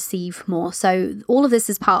to receive more. So all of this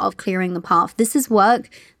is part of clearing the path. This is work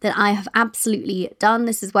that I have absolutely done.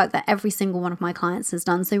 This is work that every single one of my clients has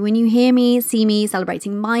done. So when you hear me, see me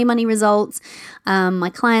celebrating my money results,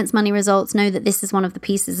 my clients' money results, know that this is one of the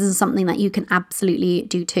pieces. This is something that you can absolutely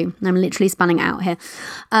do too. I'm literally spanning it out here.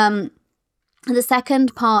 The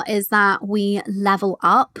second part is that we level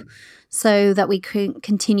up so that we can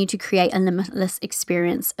continue to create a limitless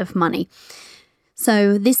experience of money.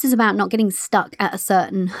 So this is about not getting stuck at a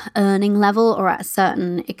certain earning level or at a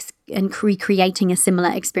certain and recreating a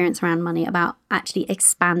similar experience around money, about actually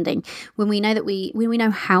expanding. When we know when we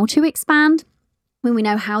know how to expand, when we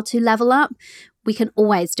know how to level up, we can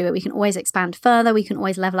always do it. We can always expand further. We can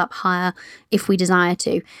always level up higher if we desire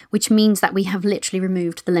to, which means that we have literally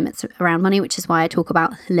removed the limits around money, which is why I talk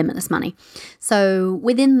about limitless money. So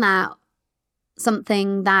within that,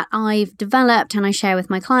 something that I've developed and I share with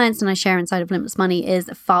my clients and I share inside of Limitless Money is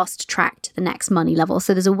a fast track to the next money level.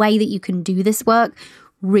 So there's a way that you can do this work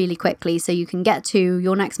really quickly. So you can get to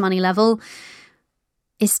your next money level,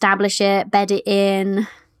 establish it, bed it in,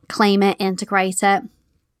 claim it, integrate it,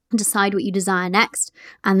 decide what you desire next,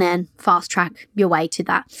 and then fast track your way to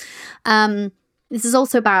that. This is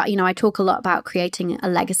also about, I talk a lot about creating a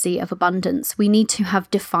legacy of abundance. We need to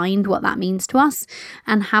have defined what that means to us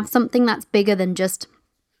and have something that's bigger than just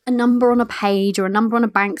a number on a page or a number on a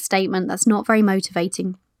bank statement. That's not very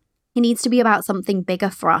motivating. It needs to be about something bigger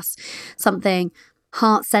for us, something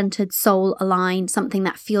heart-centered, soul-aligned, something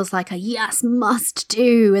that feels like a yes, must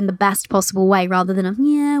do in the best possible way rather than a,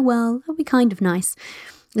 yeah, well, that'll be kind of nice.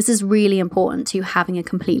 This is really important to having a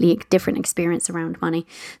completely different experience around money.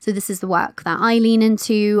 So this is the work that I lean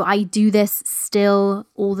into. I do this still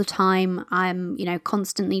all the time. I'm,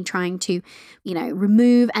 constantly trying to,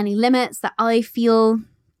 remove any limits that I feel,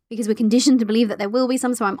 because we're conditioned to believe that there will be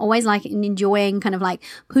some. So I'm always enjoying kind of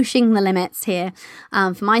pushing the limits here.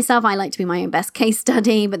 For myself, I like to be my own best case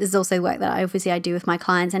study, but there's also work that I do with my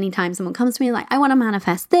clients. Anytime someone comes to me I want to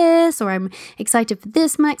manifest this, or I'm excited for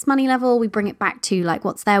this next money level, we bring it back to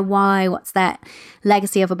what's their why, what's their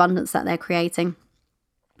legacy of abundance that they're creating.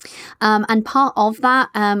 And part of that,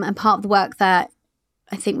 and part of the work that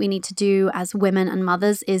I think we need to do as women and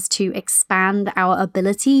mothers is to expand our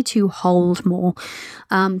ability to hold more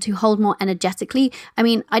energetically. I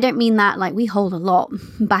mean, I don't mean that we hold a lot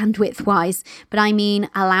bandwidth wise, but I mean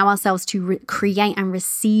allow ourselves to create and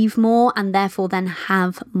receive more, and therefore then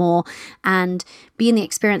have more and be in the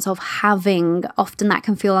experience of having. Often that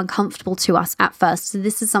can feel uncomfortable to us at first. So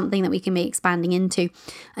this is something that we can be expanding into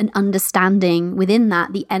and understanding within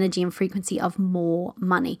that the energy and frequency of more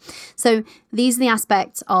money. So these are the aspects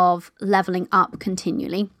of leveling up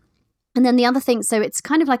continually. And then the other thing, so it's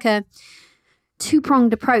kind of like a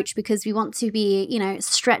two-pronged approach, because we want to be,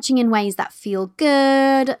 stretching in ways that feel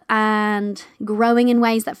good and growing in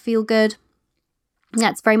ways that feel good.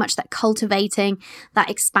 That's very much that cultivating that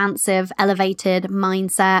expansive, elevated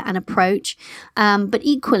mindset and approach. But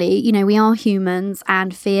equally, we are humans,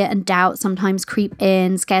 and fear and doubt sometimes creep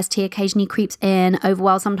in. Scarcity occasionally creeps in.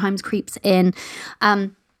 Overwhelm sometimes creeps in.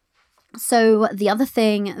 So the other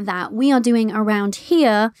thing that we are doing around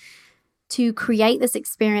here to create this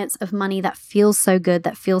experience of money that feels so good,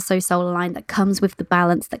 that feels so soul aligned, that comes with the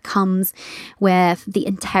balance, that comes with the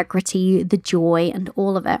integrity, the joy, and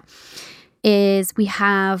all of it, is we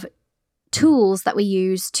have tools that we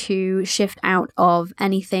use to shift out of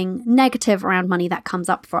anything negative around money that comes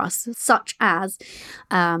up for us, such as,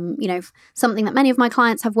 something that many of my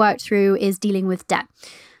clients have worked through is dealing with debt.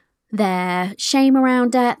 Their shame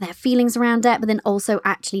around debt, their feelings around debt, but then also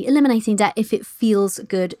actually eliminating debt if it feels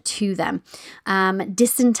good to them.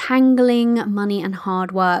 Disentangling money and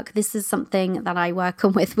hard work. This is something that I work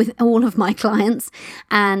on with all of my clients.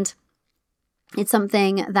 And it's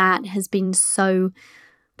something that has been so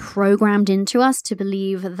programmed into us to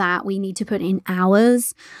believe that we need to put in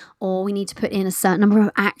hours, or we need to put in a certain number of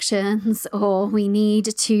actions, or we need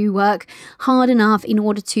to work hard enough in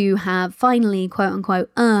order to have finally, quote unquote,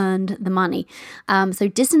 earned the money. So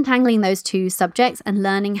disentangling those two subjects and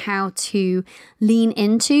learning how to lean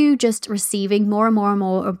into just receiving more and more and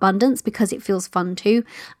more abundance because it feels fun to,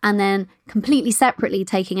 and then completely separately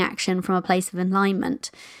taking action from a place of alignment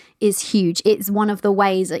is huge. It's one of the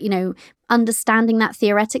ways that, understanding that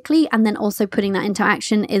theoretically and then also putting that into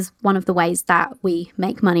action is one of the ways that we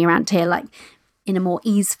make money around here, in a more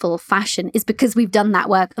easeful fashion, is because we've done that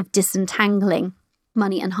work of disentangling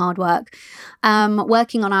money and hard work.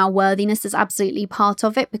 Working on our worthiness is absolutely part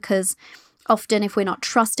of it, because often if we're not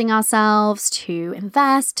trusting ourselves to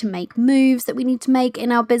invest, to make moves that we need to make in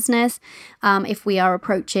our business, if we are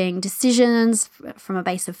approaching decisions from a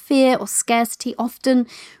base of fear or scarcity, often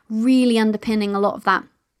really underpinning a lot of that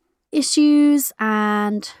issues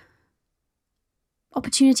and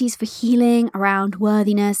opportunities for healing around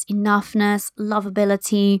worthiness, enoughness,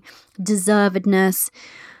 lovability, deservedness.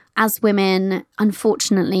 As women,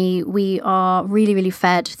 unfortunately, we are really, really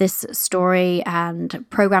fed this story and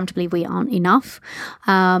programmed to believe we aren't enough.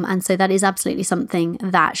 And so that is absolutely something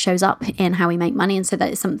that shows up in how we make money. And so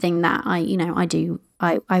that is something that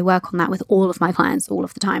I work on that with all of my clients all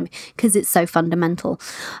of the time, because it's so fundamental.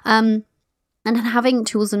 And having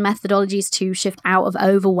tools and methodologies to shift out of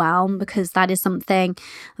overwhelm, because that is something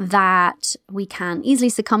that we can easily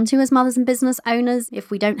succumb to as mothers and business owners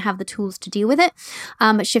if we don't have the tools to deal with it.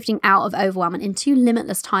 But shifting out of overwhelm and into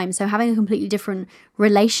limitless time. So having a completely different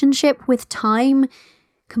relationship with time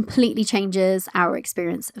completely changes our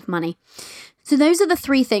experience of money. So those are the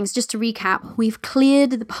three things. Just to recap, we've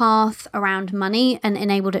cleared the path around money and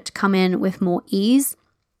enabled it to come in with more ease.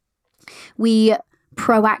 We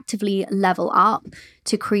proactively level up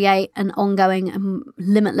to create an ongoing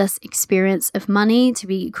limitless experience of money, to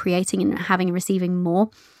be creating and having and receiving more.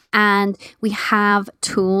 And we have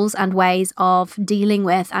tools and ways of dealing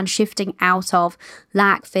with and shifting out of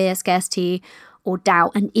lack, fear, scarcity, or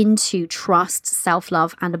doubt and into trust,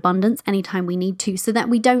 self-love, and abundance anytime we need to, so that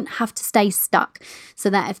we don't have to stay stuck. So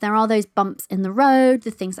that if there are those bumps in the road,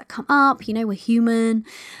 the things that come up, we're human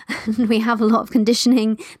and we have a lot of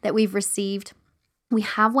conditioning that we've received. We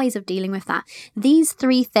have ways of dealing with that. These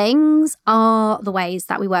 3 things are the ways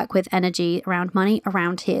that we work with energy around money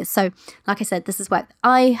around here. So like I said, this is work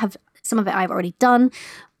some of it I've already done.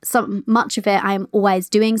 Much of it I'm always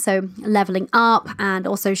doing. So leveling up and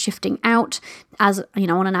also shifting out as,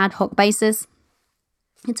 on an ad hoc basis.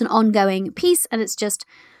 It's an ongoing piece, and it's just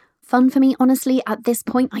fun for me. Honestly, at this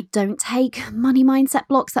point, I don't take money mindset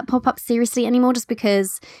blocks that pop up seriously anymore, just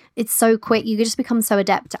because it's so quick. You just become so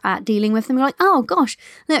adept at dealing with them. You're like, oh gosh,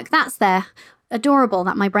 look, that's there. Adorable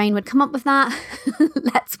that my brain would come up with that.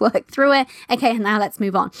 Let's work through it. Okay, now let's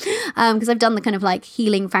move on. Because I've done the kind of like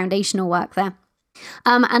healing foundational work there.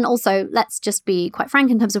 And also, let's just be quite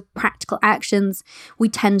frank in terms of practical actions. We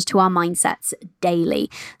tend to our mindsets daily.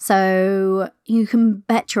 So you can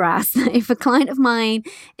bet your ass if a client of mine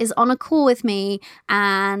is on a call with me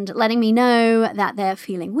and letting me know that they're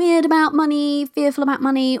feeling weird about money, fearful about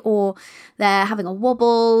money, or they're having a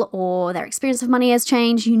wobble, or their experience of money has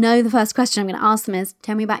changed, the first question I'm going to ask them is,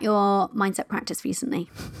 tell me about your mindset practice recently.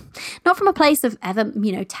 Not from a place of ever,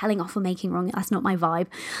 telling off or making wrong. That's not my vibe.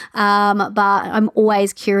 But I'm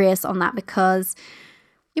always curious on that, because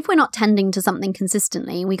if we're not tending to something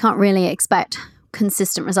consistently, we can't really expect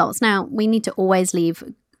consistent results. Now, we need to always leave,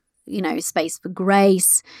 space for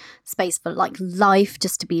grace, space for like life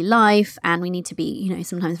just to be life. And we need to be,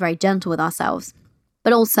 sometimes very gentle with ourselves.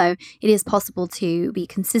 But also, it is possible to be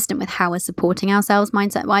consistent with how we're supporting ourselves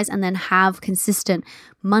mindset-wise, and then have consistent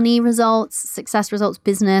money results, success results,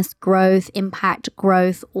 business growth, impact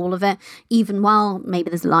growth, all of it, even while maybe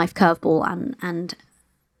there's a life curveball and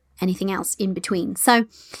anything else in between. So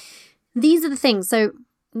these are the things. So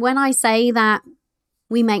when I say that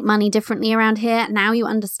we make money differently around here, now you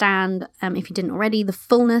understand, if you didn't already, the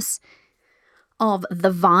fullness of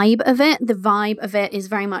the vibe of it. The vibe of it is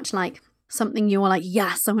very much like something you're like,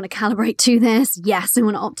 yes, I want to calibrate to this. Yes, I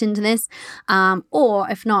want to opt into this. Or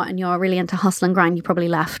if not, and you're really into hustle and grind, you probably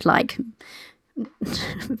left like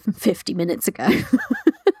 50 minutes ago.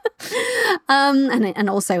 And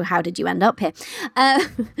also, how did you end up here?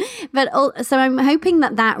 So I'm hoping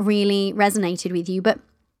that really resonated with you. But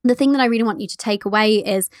the thing that I really want you to take away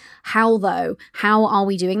is how are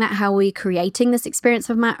we doing that? How are we creating this experience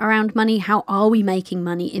of around money? How are we making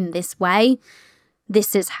money in this way?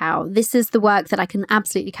 This is how. This is the work that I can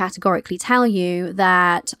absolutely categorically tell you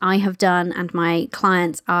that I have done, and my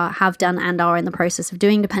clients have done and are in the process of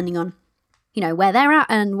doing, depending on where they're at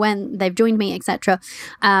and when they've joined me, etc.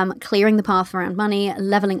 Clearing the path around money,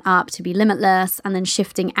 leveling up to be limitless, and then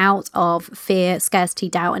shifting out of fear, scarcity,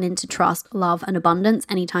 doubt, and into trust, love, and abundance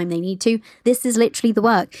anytime they need to. This is literally the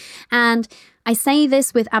work. And I say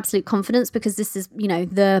this with absolute confidence because this is,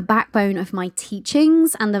 the backbone of my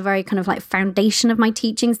teachings and the very kind of like foundation of my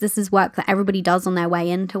teachings. This is work that everybody does on their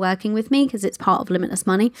way into working with me because it's part of Limitless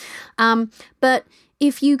Money. But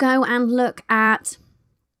if you go and look at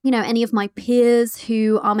any of my peers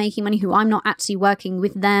who are making money, who I'm not actually working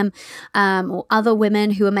with them, or other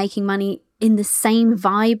women who are making money in the same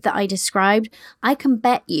vibe that I described, I can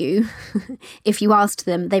bet you, if you asked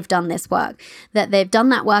them, they've done this work, that they've done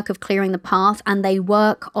that work of clearing the path, and they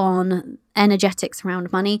work on energetics around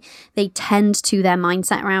money. They tend to their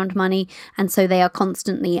mindset around money, and so they are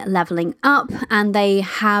constantly leveling up, and they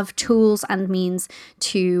have tools and means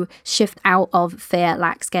to shift out of fear,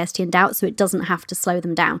 lack, scarcity, and doubt, so it doesn't have to slow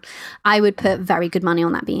them down. I would put very good money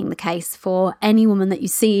on that being the case for any woman that you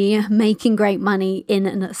see making great money in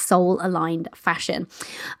a soul-aligned fashion.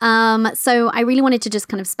 So I really wanted to just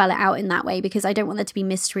kind of spell it out in that way, because I don't want there to be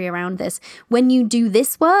mystery around this. When you do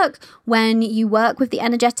this work, when you work with the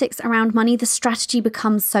energetics around money, the strategy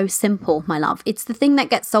becomes so simple, my love. It's the thing that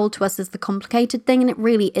gets sold to us as the complicated thing, and it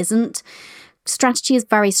really isn't. Strategy is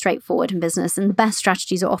very straightforward in business, and the best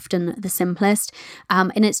strategies are often the simplest.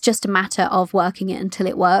 And it's just a matter of working it until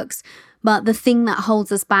it works. But the thing that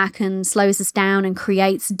holds us back and slows us down and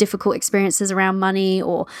creates difficult experiences around money,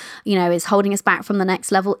 or, is holding us back from the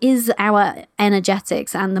next level, is our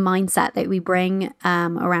energetics and the mindset that we bring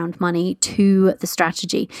around money to the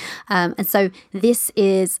strategy. And so this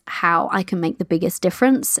is how I can make the biggest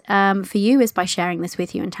difference for you, is by sharing this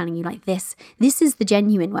with you and telling you like this is the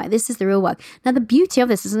genuine work. This is the real work. Now, the beauty of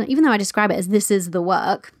this is, even though I describe it as this is the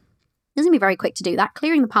work, it's going to be very quick to do that.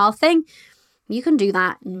 Clearing the path thing, you can do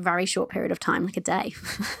that in a very short period of time, like a day.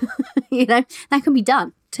 That can be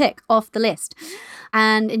done. Tick off the list.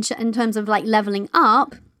 And in terms of like leveling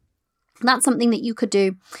up, that's something that you could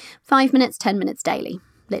do 5 minutes, 10 minutes daily,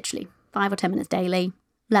 literally. 5 or 10 minutes daily,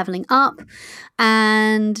 leveling up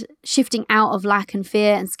and shifting out of lack and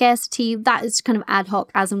fear and scarcity. That is kind of ad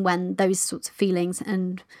hoc as and when those sorts of feelings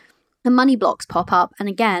and the money blocks pop up. And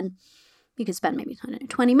again, you could spend maybe,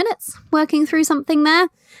 20 minutes working through something there.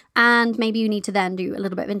 And maybe you need to then do a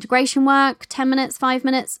little bit of integration work, 10 minutes, 5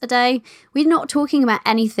 minutes a day. We're not talking about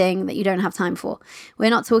anything that you don't have time for. We're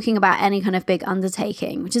not talking about any kind of big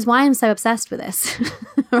undertaking, which is why I'm so obsessed with this,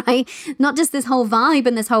 right? Not just this whole vibe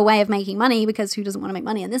and this whole way of making money, because who doesn't want to make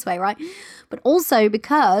money in this way, right? But also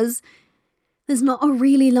because there's not a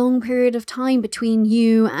really long period of time between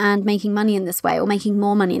you and making money in this way or making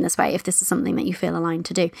more money in this way if this is something that you feel aligned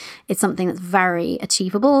to do. It's something that's very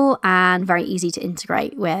achievable and very easy to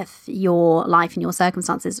integrate with your life and your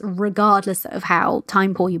circumstances, regardless of how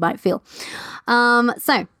time poor you might feel.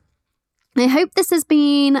 So I hope this has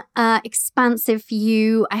been expansive for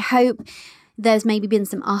you. I hope there's maybe been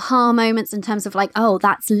some aha moments in terms of like, oh,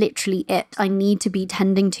 that's literally it. I need to be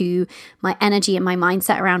tending to my energy and my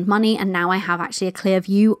mindset around money. And now I have actually a clear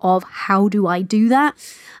view of how do I do that.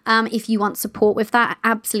 If you want support with that,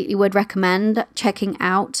 I absolutely would recommend checking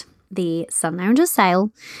out the Sun Lounger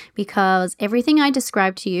sale, because everything I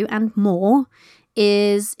described to you and more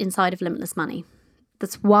is inside of Limitless Money.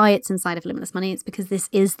 That's why it's inside of Limitless Money. It's because this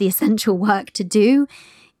is the essential work to do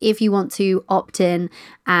if you want to opt in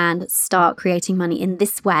and start creating money in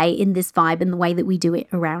this way, in this vibe, in the way that we do it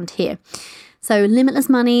around here. So Limitless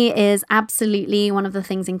Money is absolutely one of the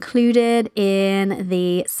things included in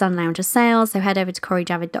the Sun Lounger sale. So head over to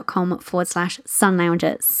CoriJavid.com/Sun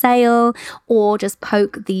Lounger sale, or just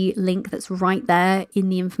poke the link that's right there in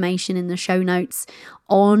the information in the show notes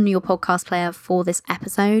on your podcast player for this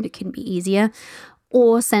episode. It can be easier.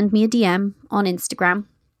 Or send me a DM on Instagram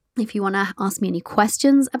if you want to ask me any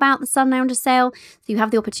questions about the Sun Lounger sale. So you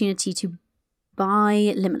have the opportunity to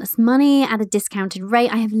buy Limitless Money at a discounted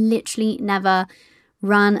rate. I have literally never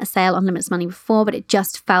run a sale on Limitless Money before, but it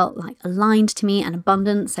just felt like aligned to me and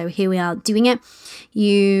abundant. So here we are doing it.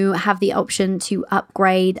 You have the option to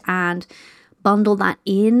upgrade and bundle that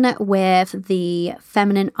in with the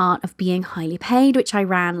Feminine Art of Being Highly Paid, which I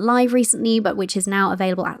ran live recently, but which is now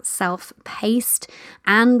available at self-paced,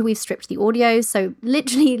 and we've stripped the audio. So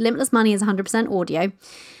literally Limitless Money is 100% audio.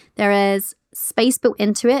 There is space built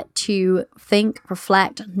into it to think,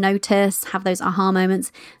 reflect, notice, have those aha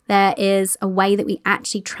moments. There is a way that we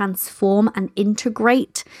actually transform and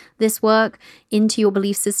integrate this work into your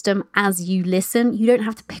belief system as you listen. You don't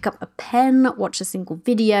have to pick up a pen, watch a single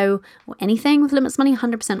video or anything with Limitless Money,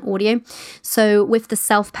 100% audio. So with the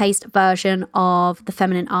self-paced version of the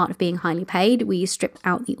Feminine Art of Being Highly Paid, we stripped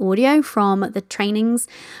out the audio from the trainings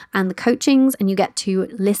and the coachings, and you get to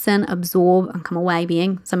listen, absorb, and come away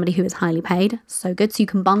being somebody who is highly paid. So good. So you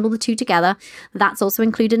can bundle the two together. That's also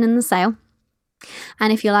included in the sale.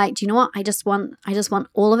 And if you're like, do you know what? I just want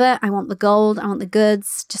all of it. I want the gold. I want the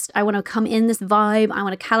goods. I want to come in this vibe. I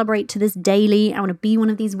want to calibrate to this daily. I want to be one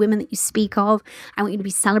of these women that you speak of. I want you to be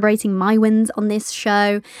celebrating my wins on this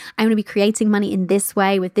show. I want to be creating money in this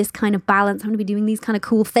way with this kind of balance. I want to be doing these kind of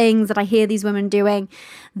cool things that I hear these women doing.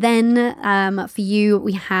 Then for you,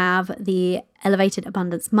 we have the Elevated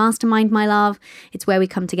Abundance Mastermind, my love. It's where we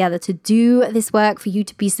come together to do this work, for you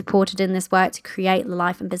to be supported in this work, to create the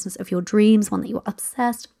life and business of your dreams, one that you're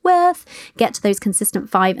obsessed with, get to those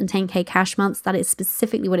consistent 5 and 10K cash months. That is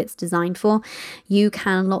specifically what it's designed for. You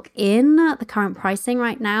can lock in the current pricing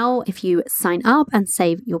right now if you sign up and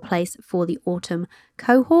save your place for the autumn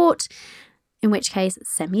cohort. In which case,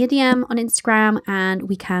 send me a DM on Instagram and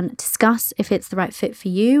we can discuss if it's the right fit for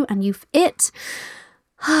you and you fit.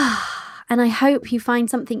 And I hope you find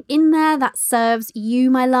something in there that serves you,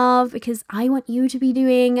 my love, because I want you to be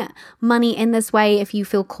doing money in this way if you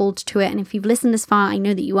feel called to it. And if you've listened this far, I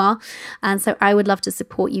know that you are. And so I would love to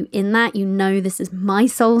support you in that. You know, this is my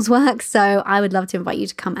soul's work. So I would love to invite you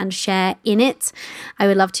to come and share in it. I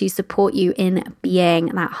would love to support you in being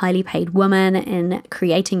that highly paid woman, in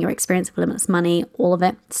creating your experience of limitless money, all of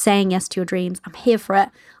it, saying yes to your dreams. I'm here for it,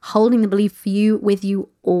 holding the belief for you, with you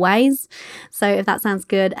always. So if that sounds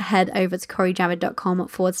good, head over to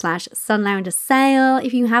CoriJavid.com/Sun Lounger sale.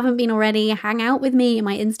 If you haven't been already, hang out with me in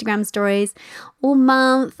my Instagram stories all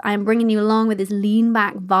month. I'm bringing you along with this lean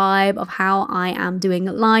back vibe of how I am doing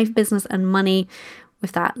life, business, and money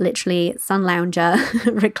with that literally Sun Lounger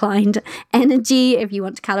reclined energy. If you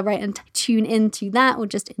want to calibrate and tune into that, or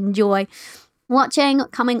just enjoy watching,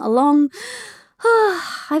 coming along.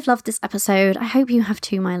 I've loved this episode. I hope you have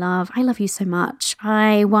too, my love. I love you so much.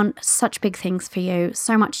 I want such big things for you.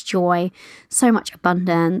 So much joy, so much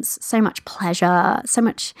abundance, so much pleasure, so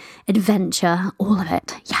much adventure, all of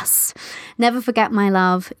it. Yes. Never forget, my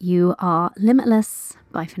love, you are limitless.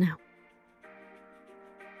 Bye for now.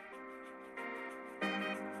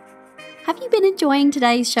 Have you been enjoying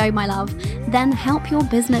today's show, my love? Then help your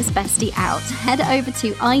business bestie out. Head over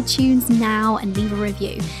to iTunes now and leave a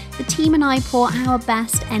review. The team and I pour our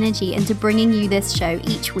best energy into bringing you this show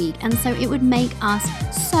each week, and so it would make us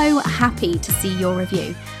so happy to see your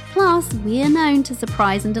review. Plus, we are known to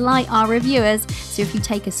surprise and delight our reviewers, so if you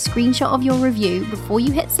take a screenshot of your review before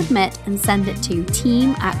you hit submit and send it to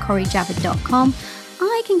team@CoreyJavid.com,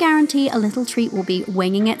 I can guarantee a little treat will be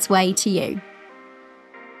winging its way to you.